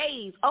fucking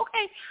days.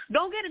 Okay,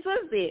 don't get it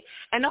twisted.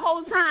 And the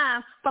whole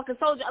time, fucking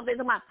Soulja up there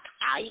talking about,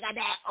 you got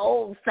that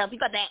old stuff.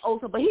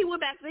 But he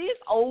went back to his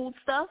old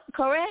stuff,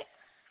 correct?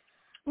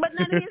 But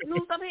none of his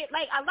new stuff hit.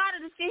 Like, a lot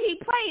of the shit he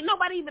played,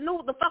 nobody even knew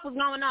what the fuck was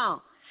going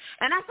on.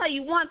 And I tell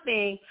you one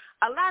thing,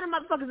 a lot of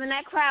motherfuckers in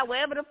that crowd,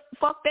 wherever the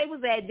fuck they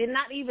was at, did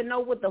not even know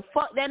what the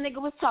fuck that nigga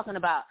was talking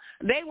about.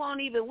 They weren't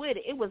even with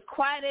it. It was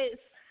quiet as,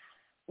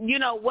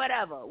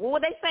 whatever. Well,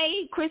 what they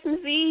say, Christmas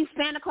Eve,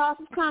 Santa Claus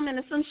is coming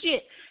or some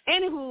shit.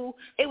 Anywho,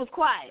 it was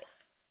quiet.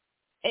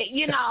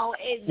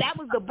 That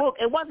was the book.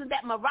 It wasn't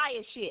that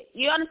Mariah shit.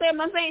 You understand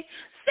what I'm saying?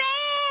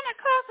 Santa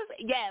Claus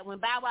is... Yeah, when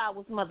Bow Wow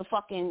was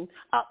motherfucking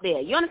up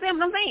there. You understand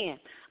what I'm saying?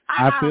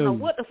 I don't know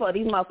what the fuck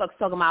these motherfuckers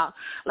talking about.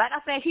 Like I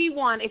said, he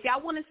won. If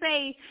y'all want to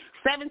say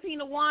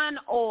 17-1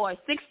 or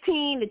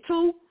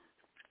 16-2,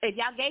 if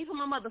y'all gave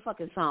him a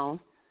motherfucking song,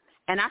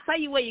 and I'll tell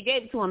you where you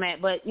gave it to him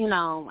at, but, I'm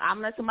going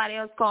to let somebody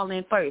else call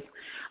in first.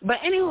 But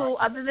anywho,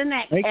 other than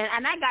that,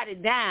 and I got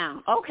it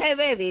down. Okay,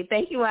 baby.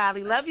 Thank you,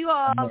 Wiley. Love you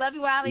all. Love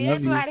you, Wiley.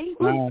 Everybody.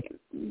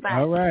 Bye.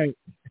 All right.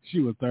 She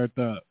was turned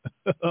up.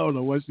 I don't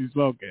know what she's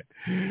smoking.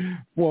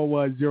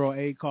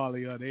 4108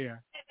 calling on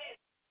air.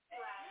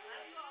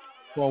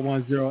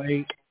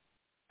 4108.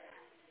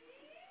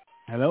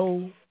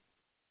 Hello.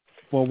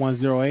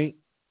 4108.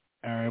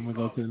 All right, I'm going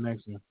to go to the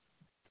next one.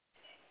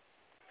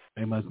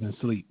 They must have been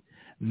asleep.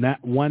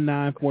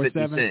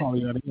 1947.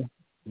 Calling on air.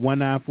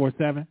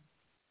 1947.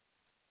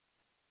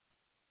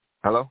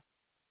 Hello?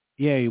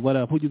 Yeah, what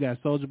up? Who you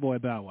got, Soulja Boy or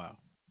Bow Wow?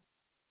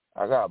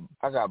 I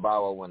got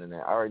Bow Wow winning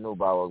that. I already knew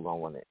Bow Wow was gonna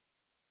win it.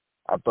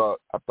 I thought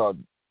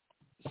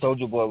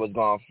Soulja Boy was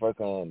gonna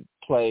freaking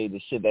play the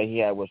shit that he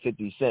had with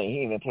 50 Cent. He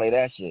didn't even play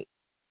that shit.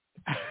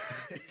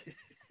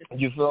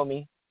 You feel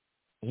me?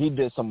 He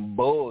did some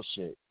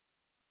bullshit.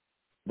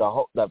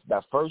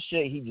 That first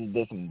shit, he just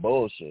did some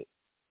bullshit.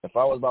 If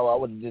I was Bow Wow, I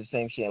would have did the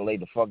same shit and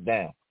laid the fuck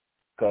down.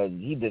 Because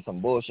he did some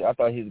bullshit. I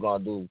thought he was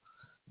going to do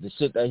the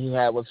shit that he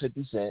had with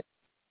 50 Cent.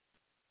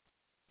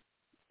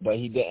 But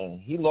he didn't.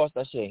 He lost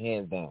that shit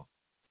hands down.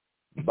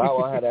 Bow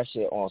Wow had that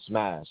shit on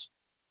smash.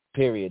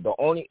 Period. The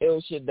only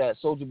ill shit that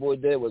Soulja Boy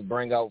did was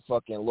bring out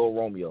fucking Lil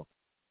Romeo.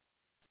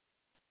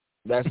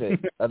 That's it.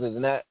 Other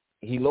than that,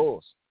 he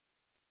lost.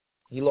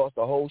 He lost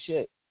the whole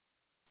shit.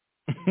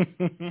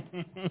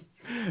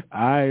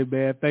 All right,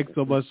 man. Thanks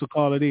so much for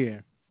calling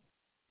in.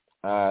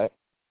 All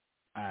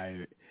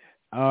right,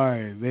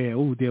 man.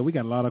 Oh, damn, we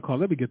got a lot of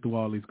calls. Let me get through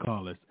all these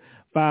callers.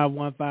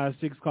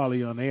 5156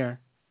 calling on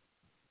air.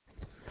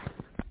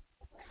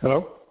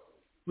 Hello?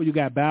 Who you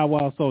got, Bow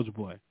Wow, Soulja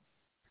Boy?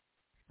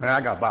 Man,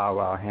 I got Bow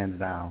Wow hands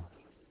down.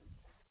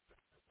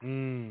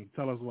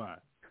 Tell us why.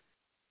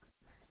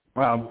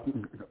 Well,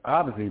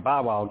 obviously,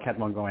 Bow Wow kept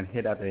on going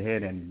hit after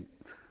hit, and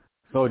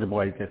Soulja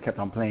Boy just kept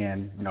on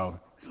playing,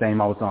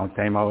 same old song,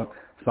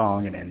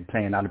 and then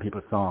playing other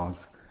people's songs.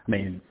 I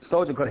mean,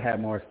 Soulja could have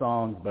had more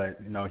songs, but,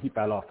 he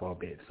fell off for a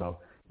bit, so,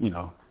 and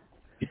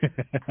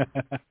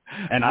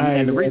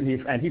the reason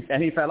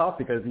he fell off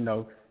because,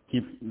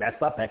 he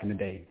messed up back in the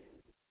day.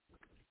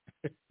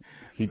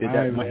 He did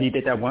that. He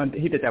did that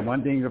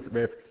one thing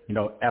with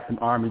F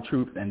Army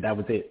troops, and that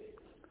was it.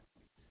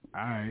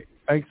 All right.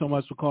 Thanks so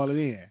much for calling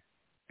in.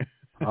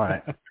 All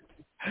right.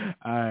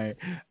 All right.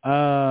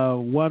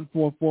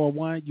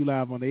 1441, you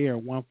live on the air.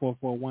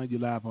 1441, you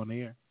live on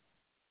the air.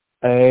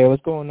 Hey,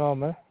 what's going on,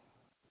 man?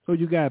 Who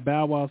you got,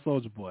 Bow Wow,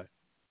 Soulja Boy?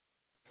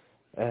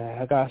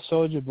 I got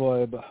Soulja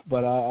Boy,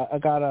 but I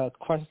got a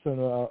question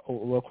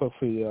real quick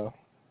for you.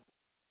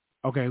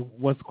 Okay,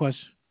 what's the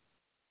question?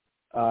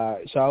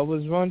 So I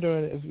was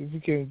wondering if you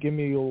can give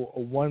me a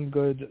one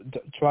good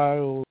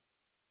trial.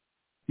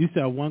 You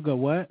said one good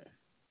what?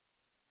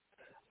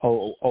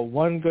 A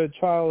one good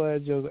trial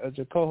as your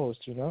co-host,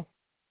 you know?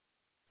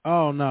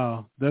 Oh,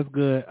 no, that's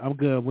good. I'm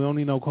good. We don't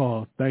need no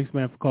calls. Thanks,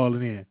 man, for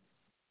calling in.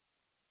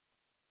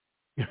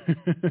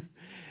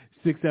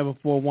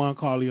 6741,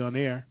 call you on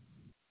air.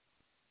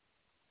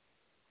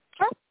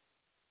 Huh?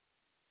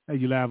 Hey,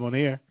 you live on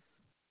air?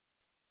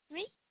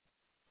 Me?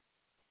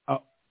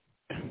 Oh.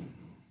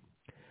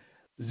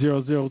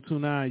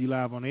 0029, you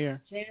live on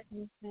air?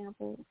 Jasmine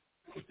sample.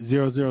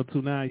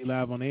 0029, you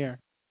live on air?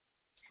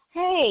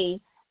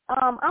 Hey,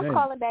 I'm Hey.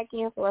 calling back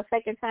in for a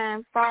second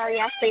time. Sorry,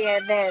 I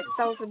said that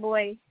Soulja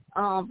Boy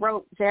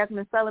wrote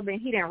Jasmine Sullivan.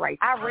 He didn't write.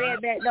 I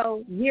read that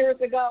though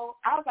years ago.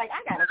 I was like,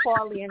 I gotta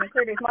call in and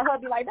critics. My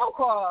hubby like, don't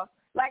call.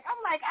 Like I'm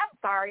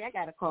sorry, I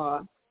gotta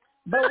call.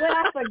 But when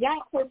I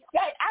forgot to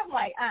say, I'm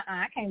like,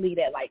 I can't leave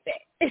that like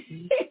that.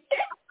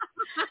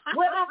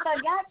 What I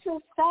forgot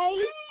to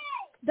say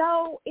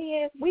though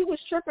is we was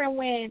tripping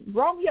when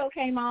Romeo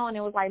came on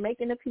and was like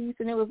making the piece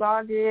and it was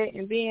all good,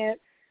 and then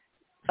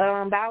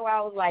Bow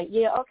Wow was like,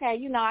 yeah, okay,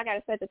 I got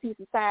to set the piece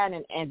aside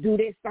and do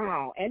this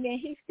song. And then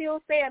he still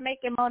said,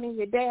 making money with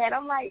your dad.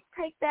 I'm like,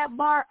 take that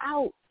bar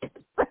out.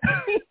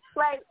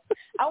 Like,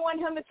 I want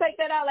him to take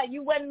that out. Like,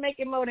 you wasn't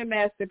making more than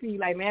Master P.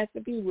 Like, Master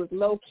P was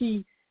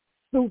low-key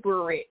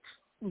super rich.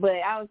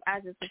 But I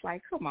just was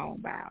like, come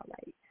on, Bow.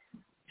 Like,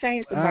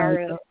 change the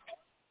bar up.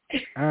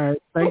 All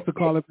right. Thanks for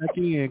calling back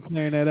in and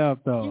clearing that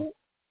up, though.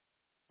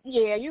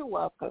 Yeah, you're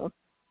welcome.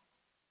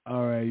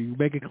 All right. You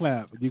make it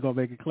clap. You going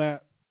to make it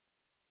clap?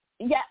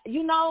 Yeah,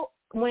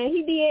 when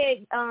he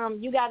did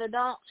You Got a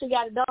Dunk, She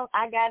Got a Dunk,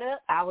 I Got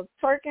Up, I was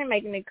twerking,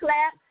 making it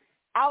clap.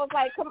 I was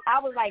like,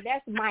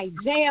 that's my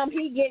jam.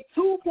 He get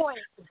 2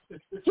 points.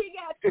 He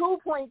got 2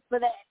 points for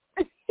that.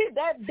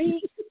 That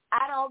beat,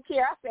 I don't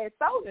care. I said,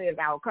 Soulja is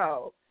out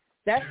cold.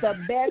 That's the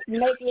best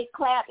make it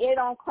clap. It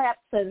don't clap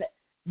to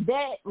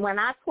that. When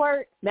I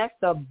twerk, that's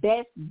the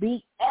best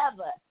beat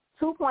ever.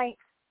 2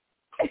 points.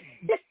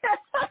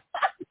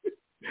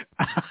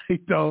 I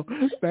don't.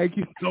 Thank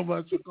you so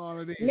much for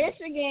calling in.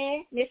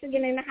 Michigan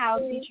in the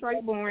house.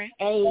 Detroit born.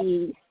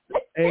 Hey.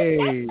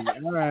 Hey,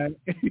 all right.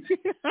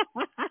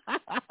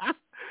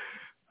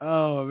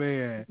 Oh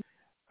man.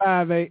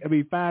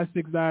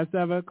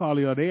 5697. Call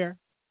you on there.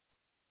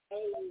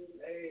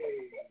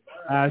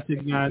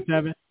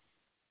 5697.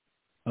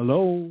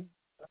 Hello.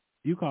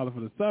 You calling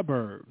for the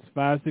suburbs?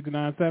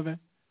 5697.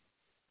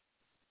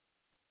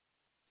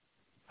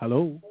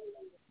 Hello.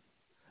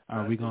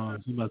 Are we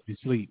gone? She must be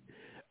asleep.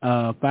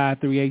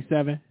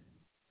 5387.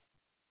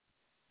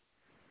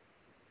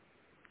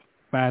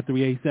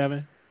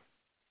 5387.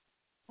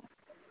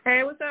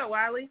 Hey, what's up,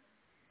 Wiley?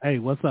 Hey,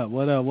 what's up?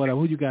 What up?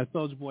 Who you got?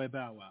 Soulja Boy,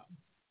 Bow Wow?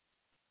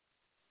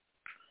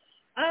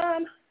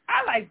 I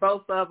like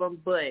both of them,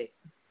 but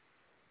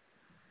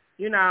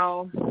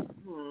Soulja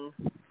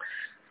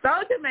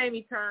made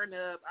me turn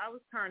up. I was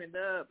turning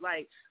up.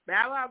 Like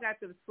Bow Wow got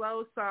them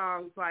slow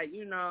songs, like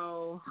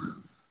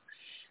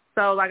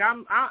So like I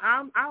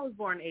was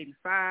born in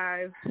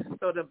 '85,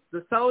 so the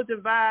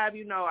Soulja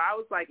vibe, I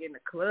was like in the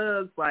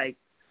clubs, like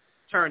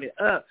turn it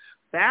up.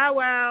 Bow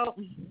Wow,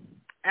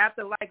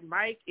 after like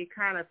Mike, it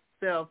kind of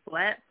fell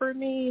flat for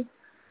me.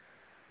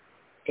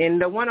 And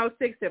the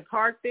 106 and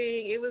Park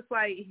thing, it was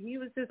like he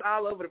was just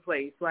all over the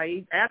place.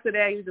 Like after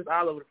that, he was just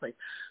all over the place.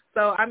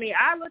 So I mean,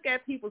 I look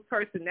at people's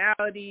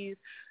personalities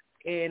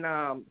and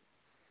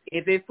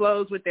if it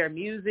flows with their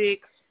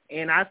music,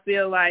 and I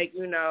feel like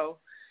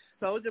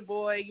Soulja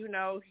Boy,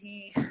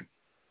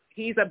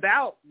 he's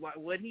about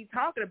what he's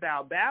talking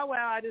about. Bow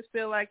Wow, I just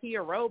feel like he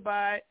a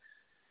robot.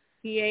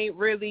 He ain't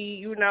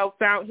really,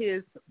 found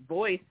his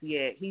voice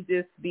yet. He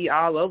just be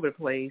all over the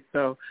place.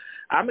 So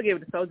I'm going to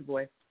give it to Soulja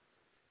Boy.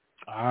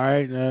 All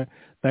right.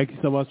 Thank you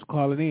so much for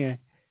calling in.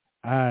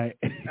 All right.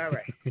 All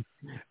right.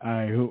 All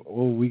right.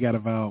 We got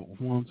about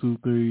 1, 2,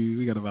 3.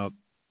 We got about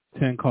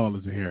 10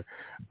 callers in here.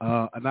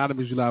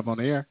 Anonymous, you live on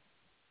the air?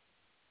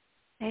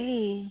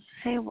 Hey,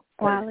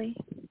 Wiley.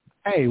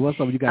 Hey, what's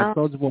up? You got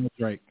Soulja Boy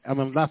Drake. I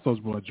mean, not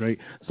Soulja Boy Drake.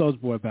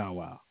 Soulja Boy Bow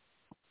Wow.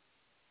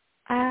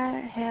 I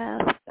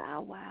have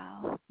Bow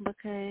Wow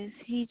because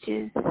he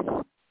just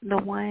the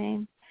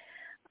one.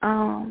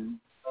 Soulja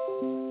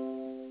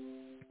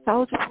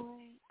Boy,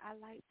 I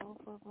like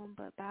both of them,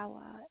 but Bow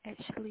Wow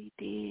actually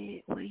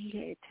did what he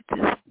had to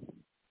do.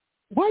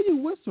 Why you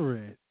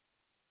whispering?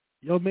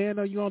 Yo, man,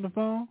 are you on the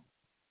phone?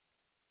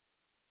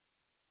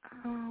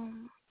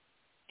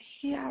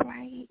 He all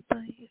right, but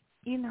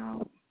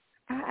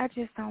I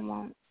just don't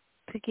want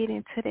to get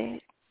into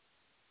that.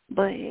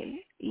 But,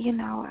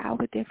 I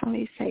would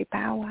definitely say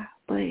Bow Wow.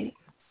 But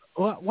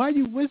why are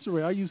you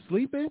whispering? Are you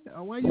sleeping?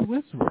 Or why are you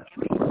whispering?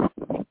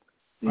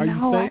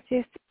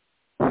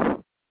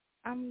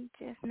 I'm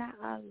just not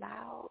a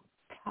loud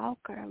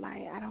talker.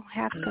 Like, I don't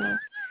have to.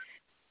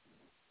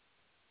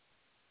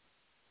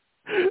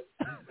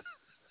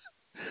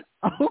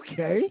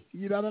 Okay,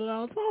 you're not a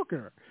loud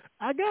talker.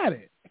 I got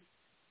it.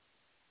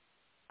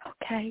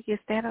 Okay, is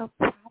that a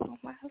problem,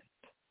 Wiley?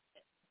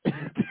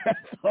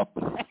 That's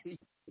okay.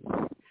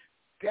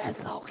 That's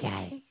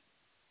okay.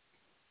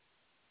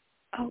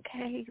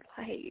 Okay,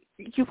 like,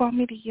 you want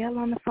me to yell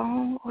on the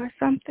phone or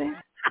something?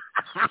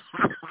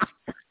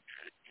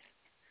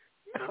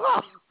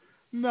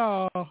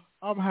 No,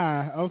 I'm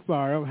high. I'm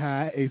sorry. I'm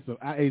high.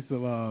 I ate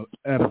some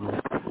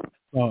edibles.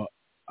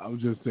 I'm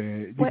just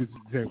saying.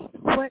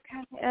 What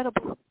kind of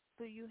edibles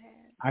do you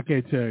have? I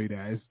can't tell you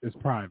that. It's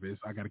private.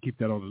 I got to keep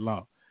that on the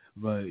law.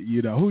 But,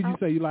 you know, who you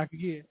say you like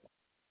again?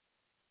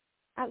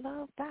 I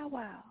love Bow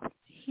Wow.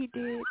 He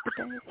did the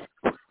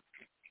best.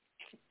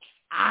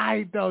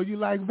 I know you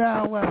like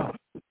Bow Wow.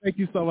 Thank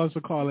you so much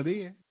for calling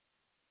in.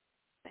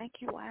 Thank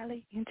you,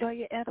 Wiley. Enjoy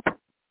your edible.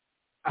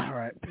 All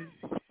right.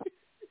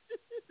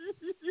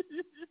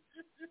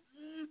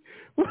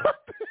 All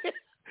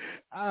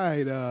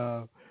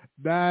right.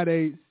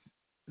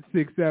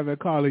 9867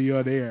 calling you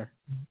on the air.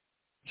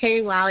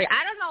 Hey, Wiley.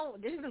 I don't know.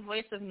 This is the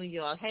voice of New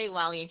York. Hey,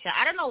 Wiley and chat.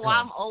 I don't know why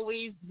I'm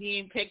always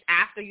being picked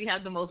after you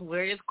have the most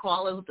weirdest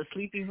callers with the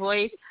sleepy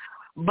voice.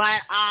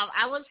 But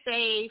I would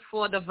say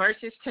for the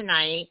verses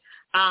tonight,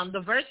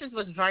 the verses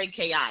was very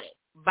chaotic.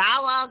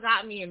 Bow Wow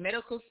got me in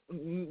middle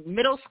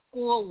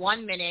school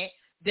 1 minute,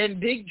 then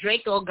Big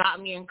Draco got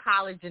me in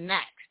college the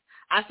next.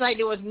 I feel like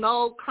there was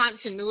no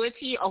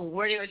continuity of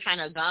where they were trying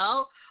to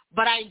go,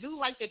 but I do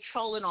like the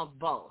trolling of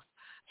both.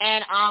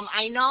 And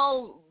I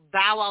know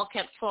Bow Wow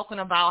kept talking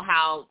about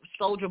how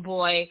Soulja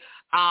Boy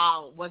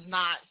was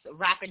not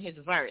rapping his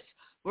verse.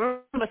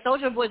 Remember,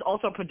 Soulja Boy is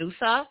also a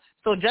producer,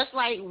 so just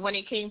like when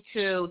it came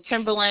to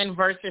Timbaland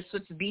versus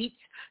Switch Beats,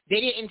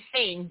 they didn't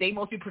sing, they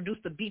mostly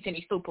produced the beats and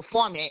they still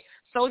perform it.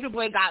 Soulja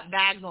Boy got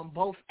bags on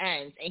both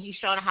ends, and he's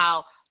showing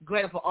how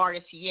great of an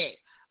artist he is.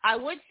 I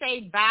would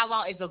say Bow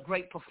Wow is a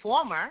great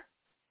performer,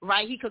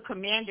 right? He could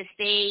command the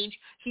stage.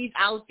 He's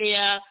out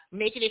there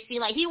making it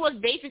seem like he was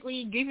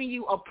basically giving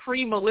you a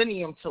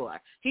pre-millennium tour.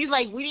 He's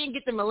like, we didn't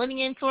get the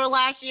millennium tour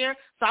last year,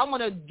 so I'm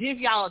going to give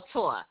y'all a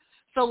tour.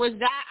 So with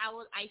that,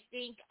 I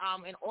think,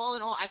 and all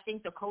in all, I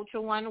think the culture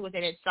one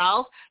within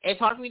itself, it's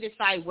hard for me to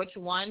decide which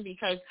one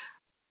because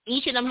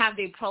each of them have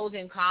their pros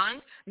and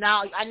cons.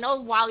 Now, I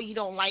know, Wally, you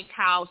don't like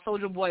how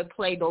Soulja Boy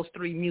played those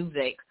three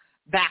music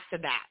back to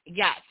back.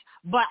 Yes.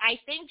 But I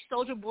think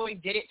Soulja Boy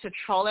did it to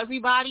troll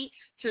everybody,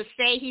 to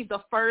say he's the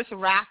first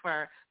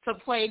rapper to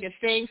play the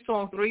same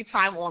song 3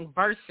 times on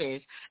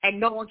Versus, and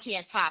no one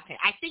can top him.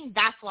 I think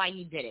that's why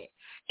he did it.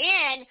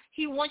 And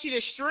he wants you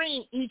to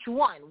stream each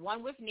one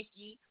with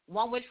Nicki,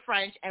 one with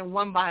French, and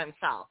one by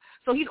himself.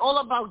 So he's all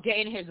about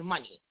getting his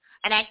money.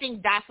 And I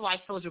think that's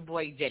why Soulja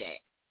Boy did it.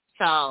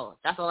 So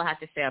that's all I have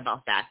to say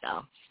about that,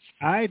 though.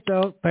 All right,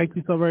 though. Thank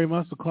you so very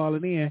much for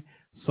calling in.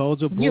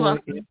 Soulja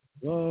Boy.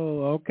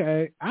 Oh,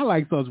 okay. I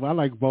like Soulja Boy. I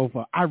like both.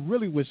 I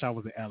really wish I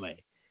was in L.A.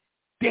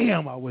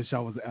 Damn, I wish I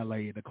was in L.A.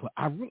 in the club.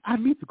 I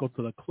need to go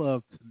to the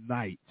club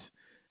tonight.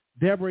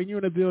 Deborah, you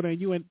in the building?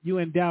 You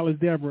in Dallas,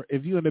 Deborah?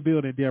 If you in the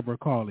building, Deborah,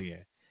 call in.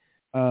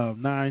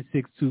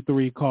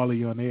 9623, calling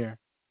you on the air.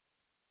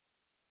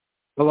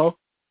 Hello?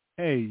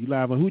 Hey, you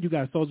live on who you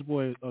got, Soulja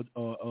Boy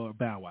or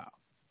Bow Wow?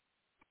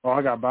 Oh,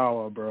 I got Bow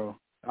Wow, bro.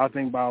 I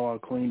think Bow Wow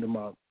cleaned him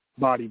up.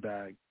 Body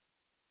bag.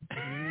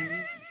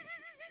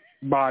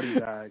 Body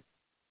bag.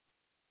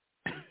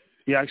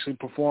 He actually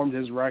performed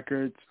his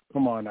records.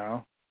 Come on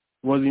now.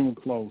 Wasn't even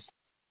close.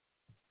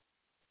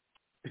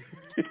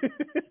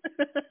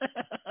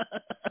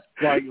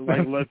 like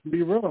let's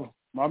be real.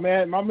 My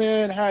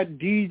man had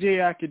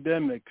DJ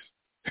Academics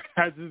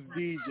as his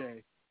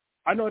DJ.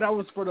 I know that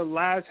was for the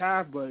last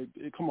half, but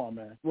come on,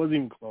 man. Wasn't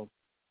even close.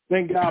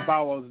 Thank God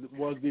Bow Wow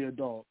was the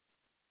adult.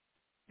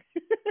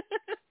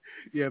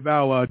 Yeah,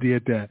 Bow Wow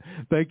did that.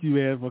 Thank you,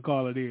 man, for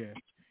calling in.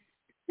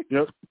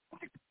 Yep.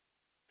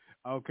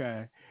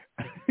 Okay.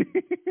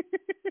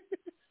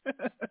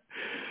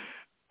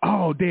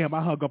 Oh, damn,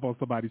 I hung up on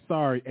somebody.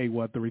 Sorry,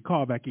 813.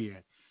 Call back in.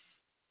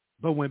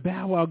 But when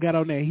Bow Wow got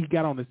on there, he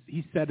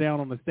sat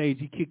down on the stage,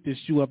 he kicked his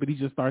shoe up, and he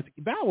just started.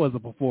 Bow Wow's a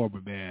performer,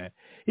 man.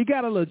 He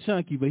got a little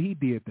chunky, but he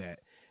did that.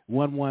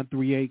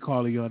 1138,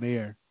 calling you on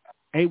air.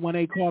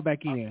 818, call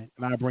back in,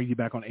 and I'll bring you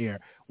back on air.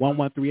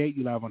 1138,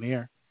 you live on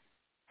air.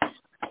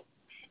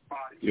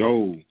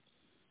 Yo.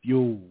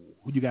 Who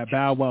you got,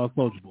 Bow Wow or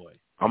Soulja Boy?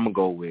 I'm going to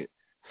go with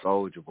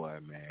Soulja Boy,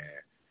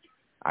 man.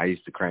 I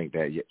used to crank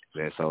that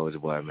Soulja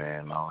Boy,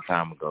 man, a long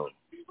time ago.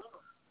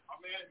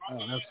 Oh,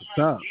 that's what's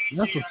up.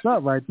 That's what's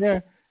up right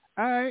there.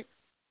 All right.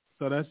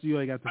 So that's you.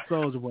 I got the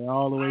Soulja Boy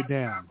all the way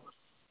down.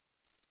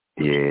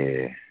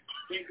 Yeah.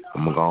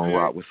 I'm going to go and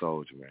rock with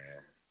Soulja,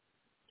 man.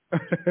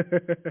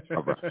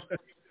 All right.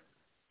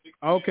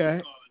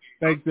 Okay.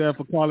 Thanks,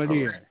 for calling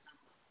in.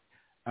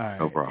 All right.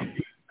 No problem.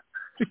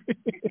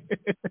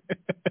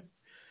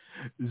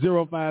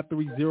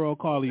 0530,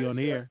 call you on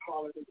the air.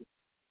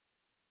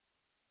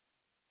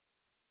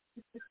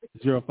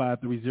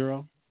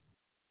 0530.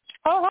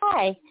 Oh,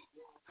 hi.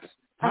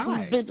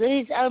 Hi.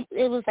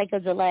 It was like a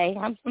delay.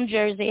 I'm from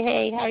Jersey.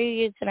 Hey, how are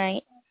you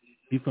tonight?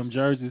 He from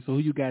Jersey, so who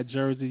you got?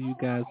 Jersey, you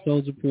got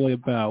Soulja Boy or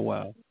Bow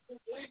Wow?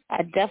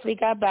 I definitely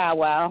got Bow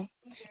Wow.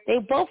 They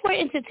both were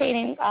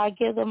entertaining. I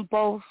give them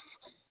both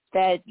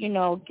that,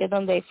 give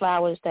them their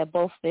flowers that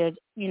both they're,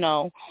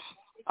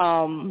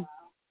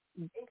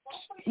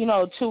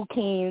 two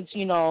kings,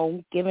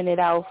 giving it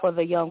out for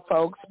the young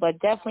folks. But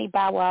definitely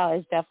Bow Wow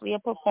is definitely a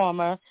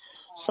performer.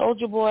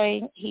 Soulja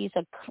Boy, he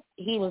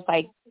was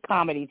like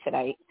comedy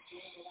tonight.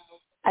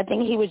 I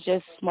think he was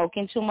just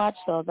smoking too much,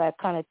 so that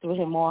kind of threw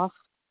him off.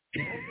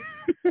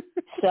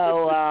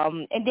 So,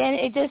 and then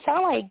it just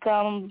sounded like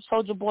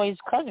Soulja Boy's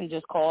cousin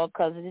just called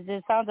because it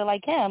just sounded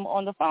like him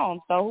on the phone.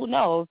 So who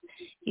knows?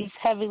 He's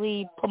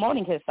heavily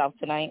promoting himself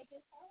tonight.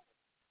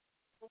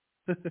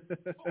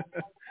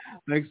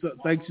 Thanks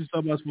you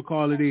so much for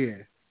calling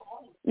in.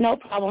 No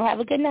problem. Have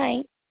a good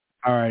night.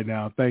 All right,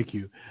 now. Thank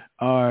you.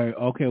 All right.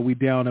 Okay, we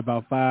down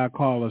about 5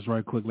 callers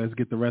right quick. Let's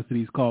get the rest of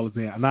these callers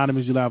in.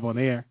 Anonymous, you live on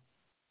air.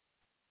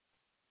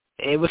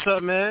 Hey, what's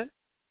up, man?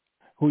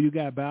 Who you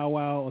got, Bow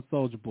Wow or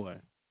Soulja Boy?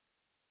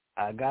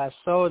 I got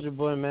Soulja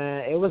Boy,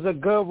 man. It was a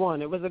good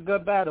one. It was a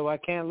good battle. I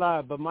can't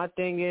lie. But my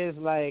thing is,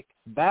 like,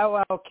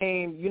 Bow Wow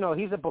came,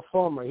 he's a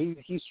performer.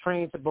 He's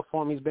trained to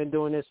perform. He's been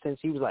doing this since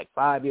he was like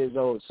 5 years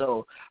old.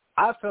 So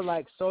I feel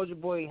like Soulja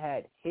Boy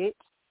had hits.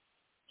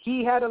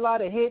 He had a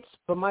lot of hits,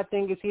 but my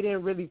thing is he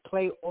didn't really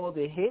play all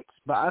the hits.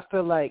 But I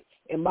feel like,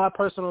 in my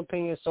personal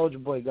opinion, Soulja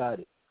Boy got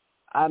it.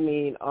 I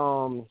mean,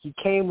 he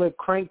came with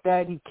Crank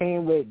That. He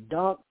came with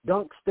Dunk.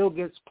 Dunk still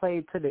gets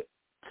played to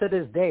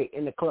this day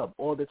in the club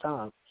all the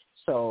time.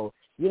 So,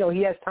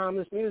 he has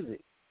timeless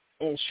music.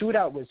 And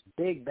Shootout was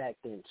big back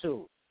then,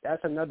 too.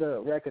 That's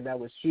another record that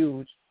was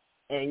huge.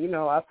 And,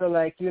 I feel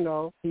like, he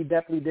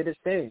definitely did his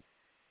thing.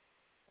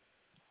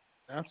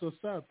 That's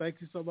what's up. Thank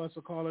you so much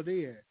for calling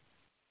in.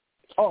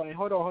 Oh, and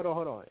hold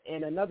on.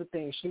 And another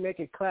thing, She Make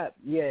It Clap.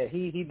 Yeah,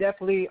 he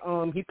definitely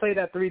he played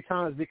that 3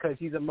 times because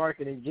he's a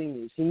marketing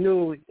genius. He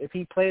knew if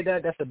he played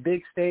that, that's a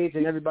big stage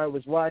and everybody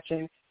was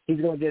watching, he's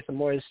gonna get some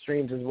more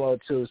streams as well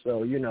too.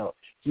 So,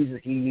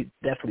 he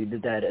definitely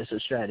did that as a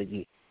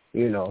strategy.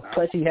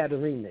 Plus he had a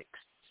remix.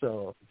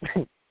 So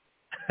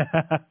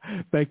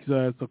thank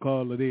you for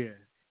calling in.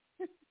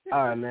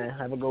 All right, man.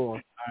 Have a good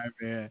one.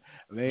 All right,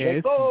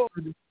 man.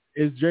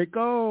 It's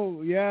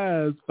Draco.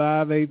 Yes,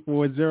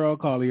 5840.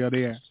 Call you on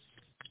there.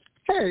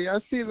 Hey, I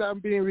see that I'm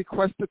being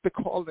requested to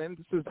call in.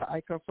 This is the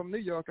Icon from New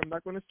York. I'm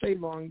not going to stay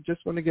long.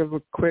 Just want to give a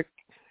quick,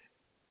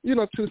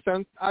 2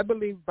 cents. I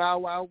believe Bow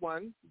Wow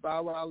won.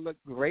 Bow Wow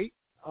looked great.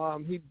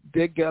 He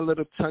did get a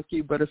little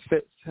chunky, but it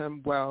fits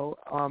him well.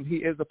 He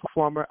is a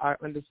performer. I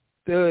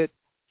understood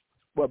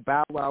what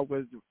Bow Wow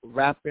was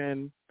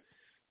rapping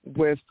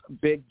with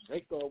Big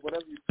Draco,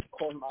 whatever you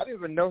call him. I didn't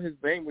even know his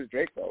name was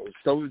Draco.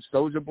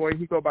 Soulja Boy,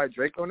 he go by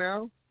Draco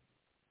now?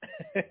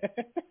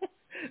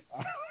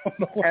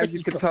 As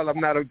you can tell, I'm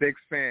not a big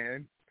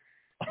fan.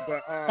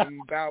 But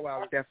Bow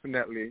Wow,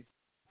 definitely.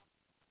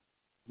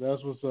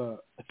 That's what's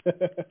up.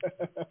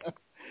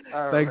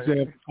 All Thanks, right.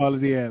 Jay, for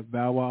calling in.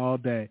 Bow Wow all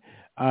day.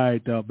 All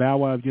right, though. Bow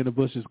Wow, if you're in the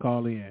bushes,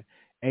 call in.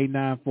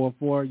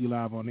 8944, you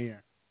live on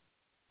air.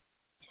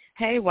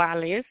 Hey,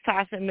 Wiley, it's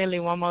Tasha Millie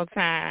one more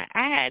time.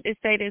 I had to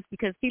say this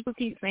because people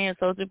keep saying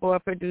Soulja Boy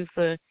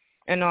producer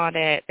and all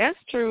that. That's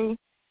true,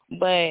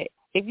 but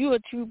if you're a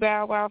true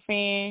Bow Wow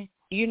fan,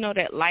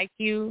 that Like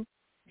You,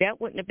 that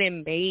wouldn't have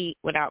been made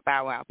without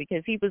Bow Wow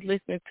because he was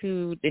listening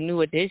to the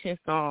New Edition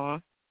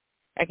song.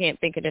 I can't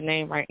think of the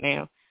name right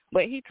now,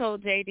 but he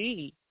told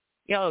JD,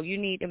 yo, you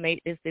need to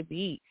make this the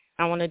beat.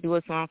 I want to do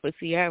a song for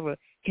Sierra.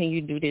 Can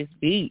you do this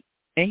beat?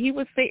 And he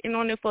was sitting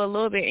on it for a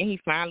little bit, and he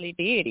finally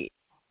did it.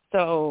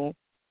 So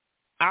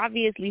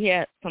obviously he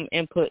had some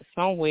input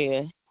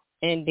somewhere.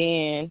 And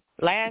then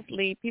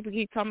lastly, people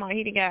keep talking about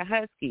he done got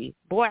husky.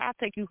 Boy, I'll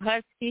take you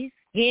husky,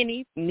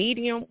 skinny,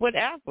 medium,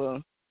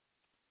 whatever.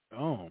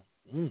 Oh,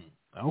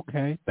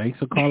 okay. Thanks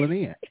for calling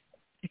in.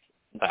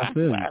 Bye,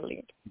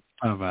 Wiley.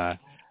 Bye-bye.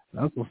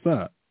 That's what's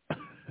up.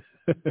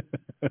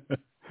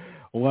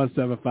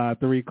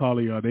 1753,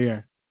 caller, you're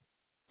there.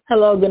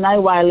 Hello, good night,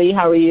 Wiley.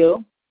 How are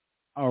you?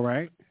 All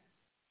right.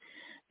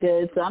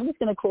 Good. So I'm just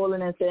going to call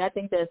in and say I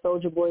think that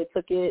Soulja Boy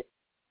took it.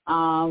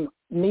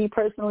 Me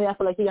personally, I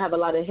feel like he have a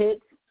lot of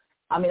hits.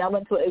 I mean, I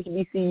went to a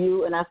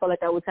HBCU, and I felt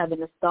like I was having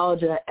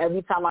nostalgia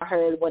every time I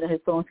heard one of his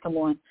songs come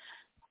on.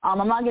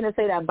 I'm not going to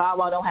say that Bow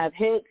Wow don't have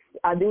hits.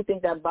 I do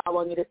think that Bow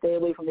Wow need to stay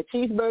away from the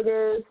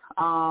cheeseburgers.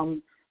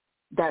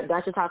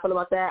 That's just how I feel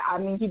about that. I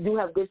mean, he do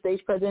have good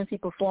stage presence. He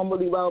performed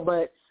really well,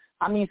 but,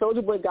 I mean,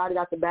 Soulja Boy got it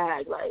out the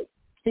bag. Like,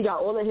 he got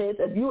all the hits.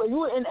 If you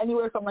were in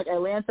anywhere from, like,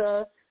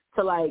 Atlanta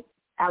to, like,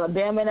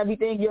 Alabama and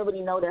everything, you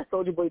already know that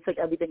Soulja Boy took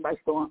everything by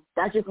storm.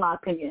 That's just my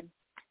opinion.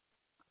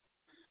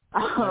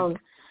 But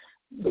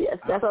yes,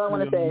 that's all I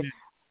want to say.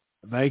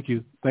 Thank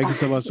you. Thank you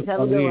so much for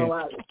calling in.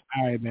 All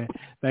right, man.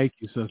 Thank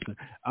you, sister.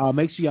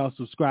 Make sure y'all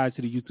subscribe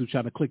to the YouTube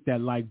channel. Click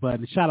that like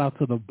button. Shout out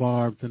to the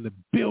Barbs in the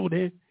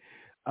building.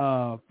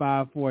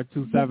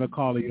 5427,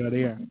 caller, you're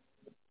there.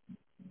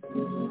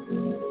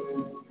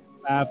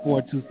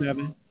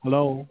 5427.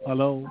 Hello.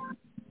 Hello?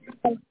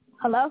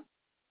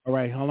 All All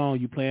right, hold on.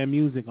 You playing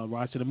music or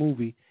watching a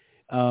movie.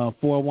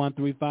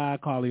 4135,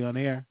 call you on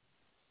air.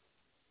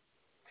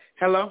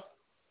 Hello?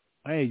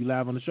 Hey, you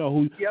live on the show.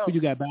 Who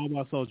you got, Bow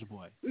Wow, Soulja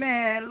Boy?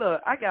 Man,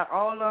 look, I got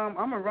all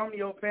I'm a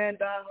Romeo fan,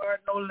 Die Hard,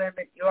 No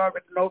Limit. You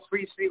already know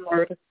Free C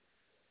Murder.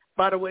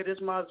 By the way, this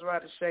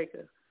Maserati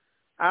Shaker.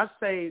 I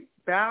say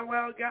Bow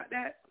Wow got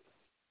that,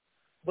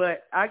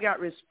 but I got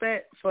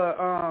respect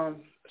for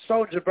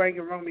Soulja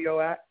bringing Romeo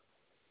out.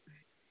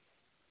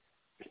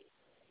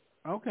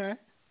 Okay.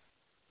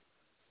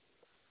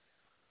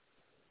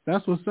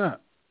 That's what's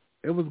up.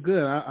 It was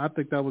good. I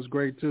think that was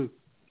great, too.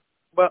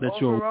 But that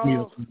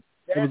overall,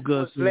 it was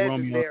good to see Romeo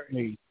legendary. on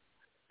stage.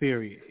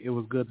 Period. It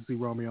was good to see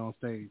Romeo on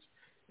stage.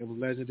 It was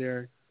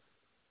legendary.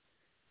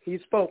 He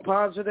spoke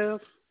positive.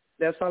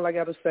 That's all I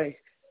got to say.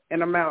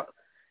 And I'm out.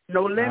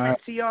 No Limit, right.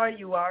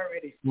 TRU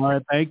already. All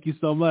right, thank you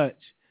so much.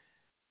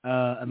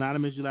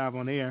 Anonymous, you live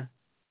on air.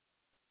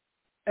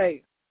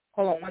 Hey,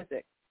 hold on one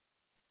sec.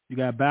 You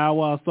got Bow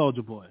Wow,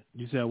 Soulja Boy.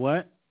 You said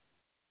what?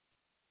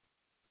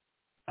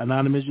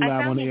 Anonymous, you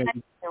live on air.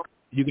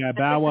 You got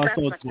Bow Wow,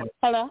 Soulja Boy.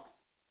 Hello?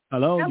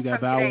 Hello, you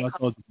got Bow Wow,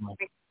 Soulja Boy.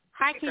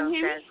 Hi, can you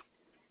hear me?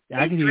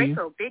 Yeah, I can hear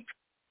you. Big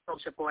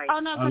Soulja Boy. Oh,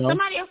 no, because Hello?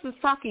 somebody else is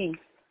talking.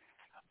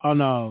 Oh,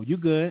 no, you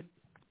good.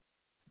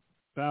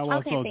 Bow Wow,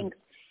 Okay, Soulja thanks.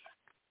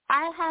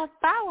 I have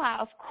Bow Wow,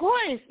 of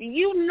course.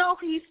 You know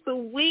he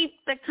sweep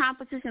the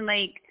competition.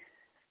 Like,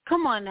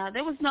 come on now.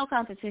 There was no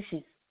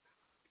competition.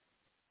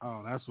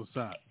 Oh, that's what's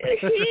up.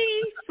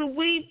 He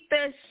sweep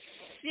the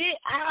shit.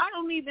 I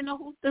don't even know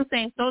who's still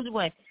saying Soulja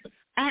Boy.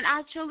 And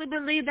I truly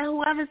believe that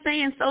whoever's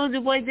saying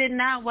Soulja Boy did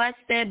not watch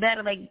that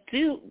battle. Like,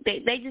 dude,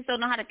 they just don't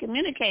know how to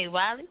communicate,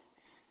 Wiley.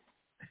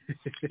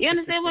 You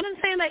understand what I'm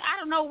saying? Like, I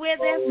don't know where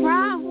they're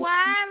from,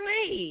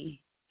 Wiley.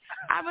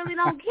 I really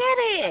don't get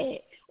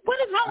it. What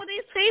is wrong with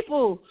these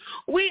people?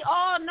 We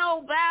all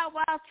know Bow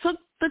Wow took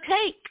the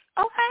cake,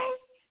 okay?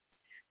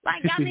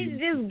 Like, y'all need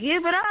to just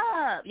give it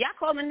up. Y'all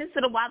calling this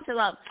to the wild till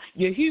up.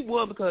 Yeah, he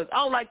won because I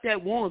don't like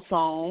that one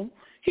song.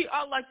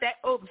 I like that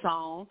other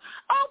song.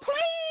 Oh,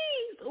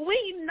 please.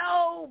 We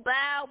know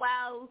Bow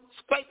Wow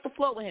scraped the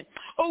floor with him.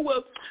 Oh,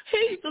 well,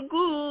 he's a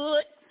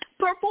good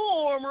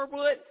performer,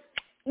 but,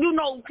 you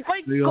know,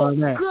 Drake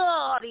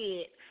got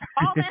it.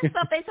 All that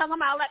stuff they talking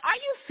about, like, are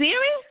you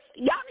serious?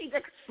 Y'all need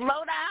to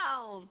slow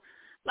down.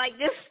 Like,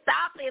 just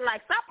stop it.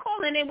 Like, stop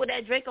calling in with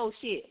that Draco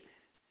shit.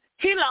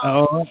 He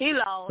lost. He's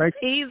lost.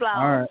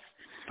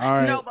 All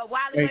right. No, but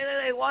Wiley,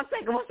 wait, one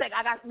second.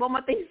 I got one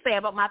more thing to say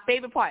about my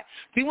favorite part.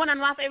 Do you want to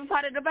know my favorite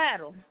part of the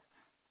battle?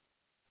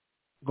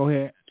 Go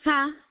ahead.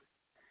 Huh?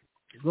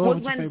 Go Was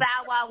ahead when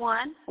Bow Wow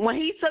won. When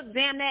he took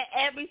damn near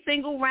every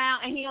single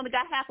round and he only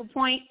got half a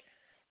point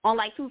on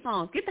like 2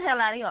 songs. Get the hell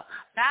out of here.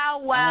 Bow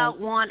Wow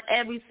won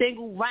every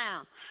single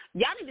round.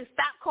 Y'all need to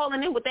stop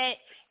calling in with that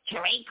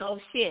Draco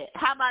shit.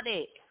 How about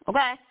that?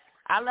 Okay?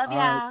 I love y'all.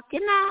 Right.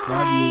 Good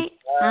night.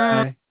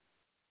 Bye.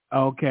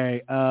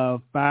 Okay.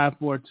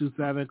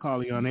 5427,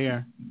 call you on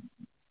air.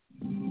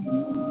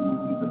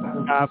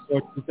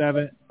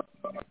 5427.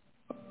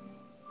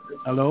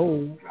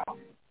 Hello.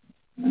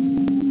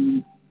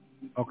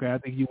 Okay, I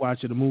think you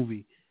watching the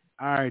movie.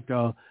 All right,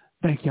 though.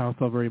 Thank y'all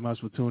so very much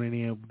for tuning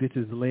in. This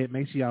is lit.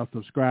 Make sure y'all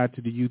subscribe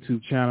to the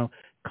YouTube channel.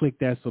 Click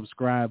that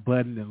subscribe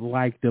button and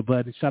like the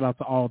button. Shout out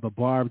to all the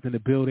Barbs in the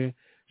building.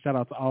 Shout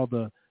out to all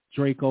the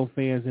Draco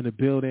fans in the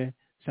building.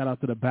 Shout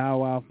out to the Bow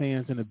Wow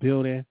fans in the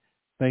building.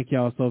 Thank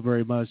y'all so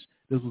very much.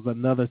 This was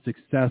another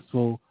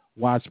successful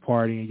watch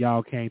party, and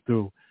y'all came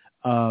through.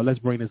 Let's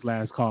bring this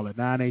last caller.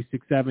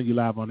 9867, you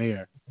live on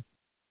air.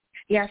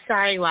 Yeah,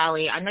 sorry,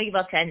 Wiley. I know you're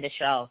about to end the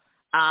show.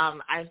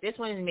 I just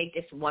wanted to make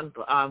this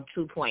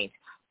 2 points.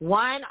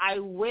 One, I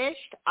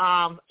wished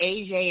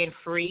AJ and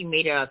Free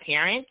made an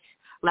appearance.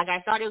 Like,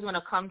 I thought he was going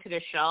to come to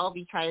the show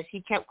because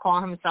he kept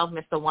calling himself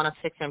Mr.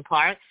 106 in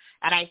Park.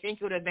 And I think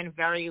it would have been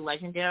very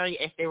legendary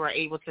if they were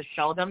able to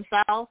show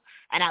themselves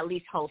and at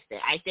least host it.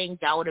 I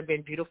think that would have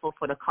been beautiful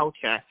for the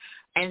culture.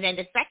 And then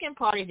the second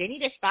part is they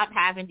need to stop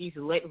having these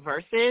lit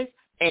verses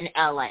in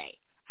L.A.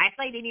 I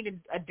feel like they need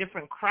a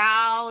different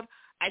crowd.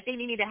 I think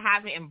they need to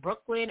have it in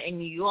Brooklyn and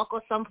New York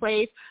or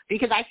someplace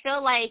because I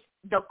feel like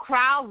the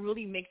crowd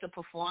really makes the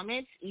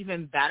performance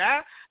even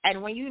better.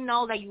 And when you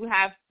know that you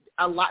have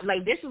a lot,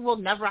 like this will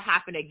never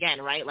happen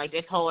again, right? Like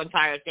this whole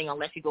entire thing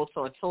unless you go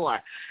to a tour.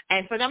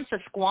 And for them to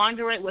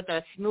squander it with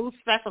a snooze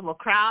fest of a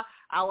crowd,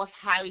 I was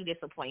highly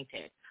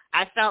disappointed.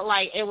 I felt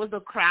like it was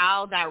a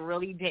crowd that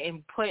really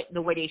didn't put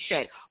the way they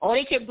should. All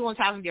they kept doing was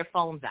having their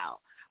phones out,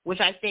 which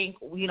I think,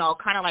 you know,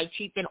 kind of like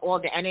cheapened all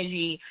the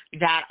energy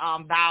that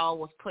Bow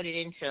was putting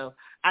into.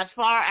 As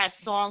far as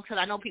songs,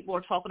 because I know people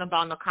were talking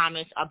about in the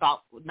comments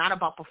about, not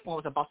about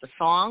performance, about the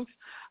songs.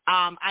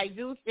 I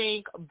do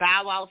think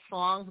Bow Wow's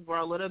songs were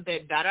a little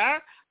bit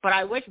better But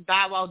I wish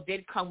Bow Wow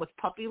did come with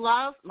Puppy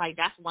Love. Like,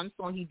 that's one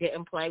song he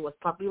didn't play was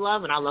Puppy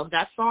Love, and I love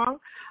that song.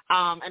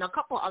 And a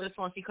couple other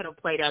songs he could have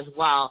played as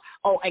well.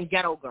 Oh, and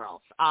Ghetto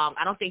Girls.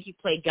 I don't think he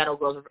played Ghetto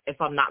Girls, if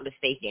I'm not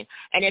mistaken.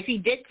 And if he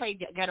did play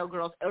Ghetto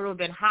Girls, it would have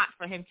been hot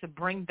for him to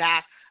bring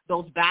back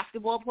those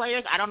basketball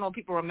players. I don't know if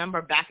people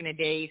remember back in the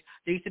days,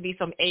 there used to be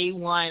some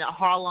A1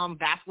 Harlem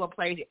basketball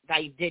players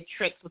that did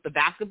tricks with the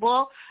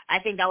basketball. I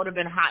think that would have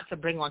been hot to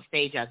bring on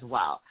stage as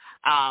well.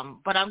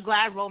 But I'm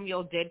glad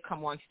Romeo did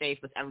come on stage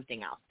with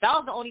everything else. That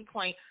was the only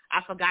point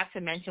I forgot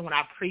to mention when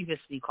I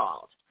previously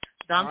called.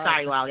 So I'm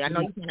sorry, Wiley. I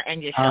know you're going to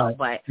end your show,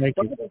 but those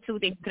are the two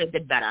things could have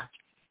did better.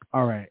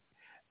 All right.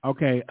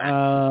 Okay.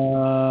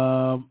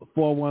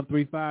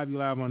 4135, you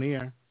live on the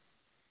air.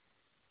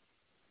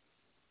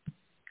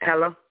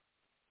 Hello.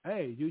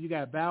 Hey, you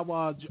got Bow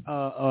Wow,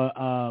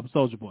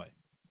 Soulja Boy.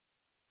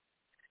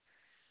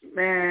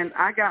 Man,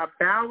 I got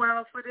Bow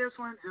Wow for this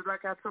one. Just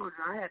like I told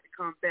you, I had to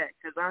come back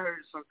because I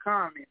heard some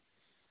comments.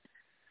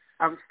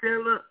 I'm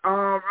still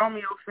a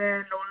Romeo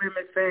fan, No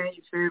Limit fan,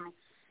 you feel me?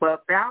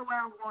 But Bow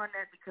Wow won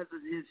that because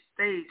of his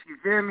stage, you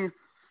feel me?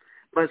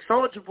 But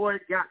Soulja Boy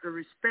got the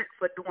respect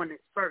for doing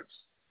it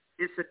first.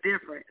 It's a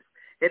difference.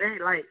 It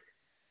ain't like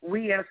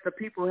we as the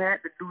people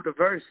had to do the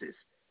verses.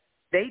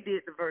 They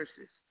did the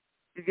verses.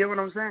 You get what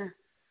I'm saying?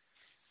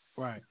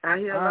 Right. I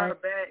hear a lot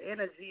of bad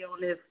energy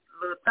on this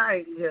little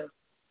thing here.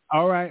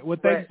 All right. Well,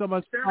 thank you so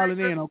much for calling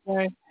in,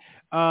 okay?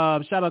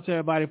 Shout out to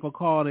everybody for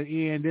calling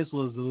in. This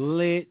was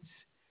lit.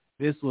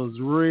 This was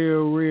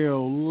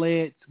real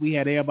lit. We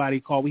had everybody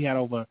call. We had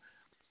over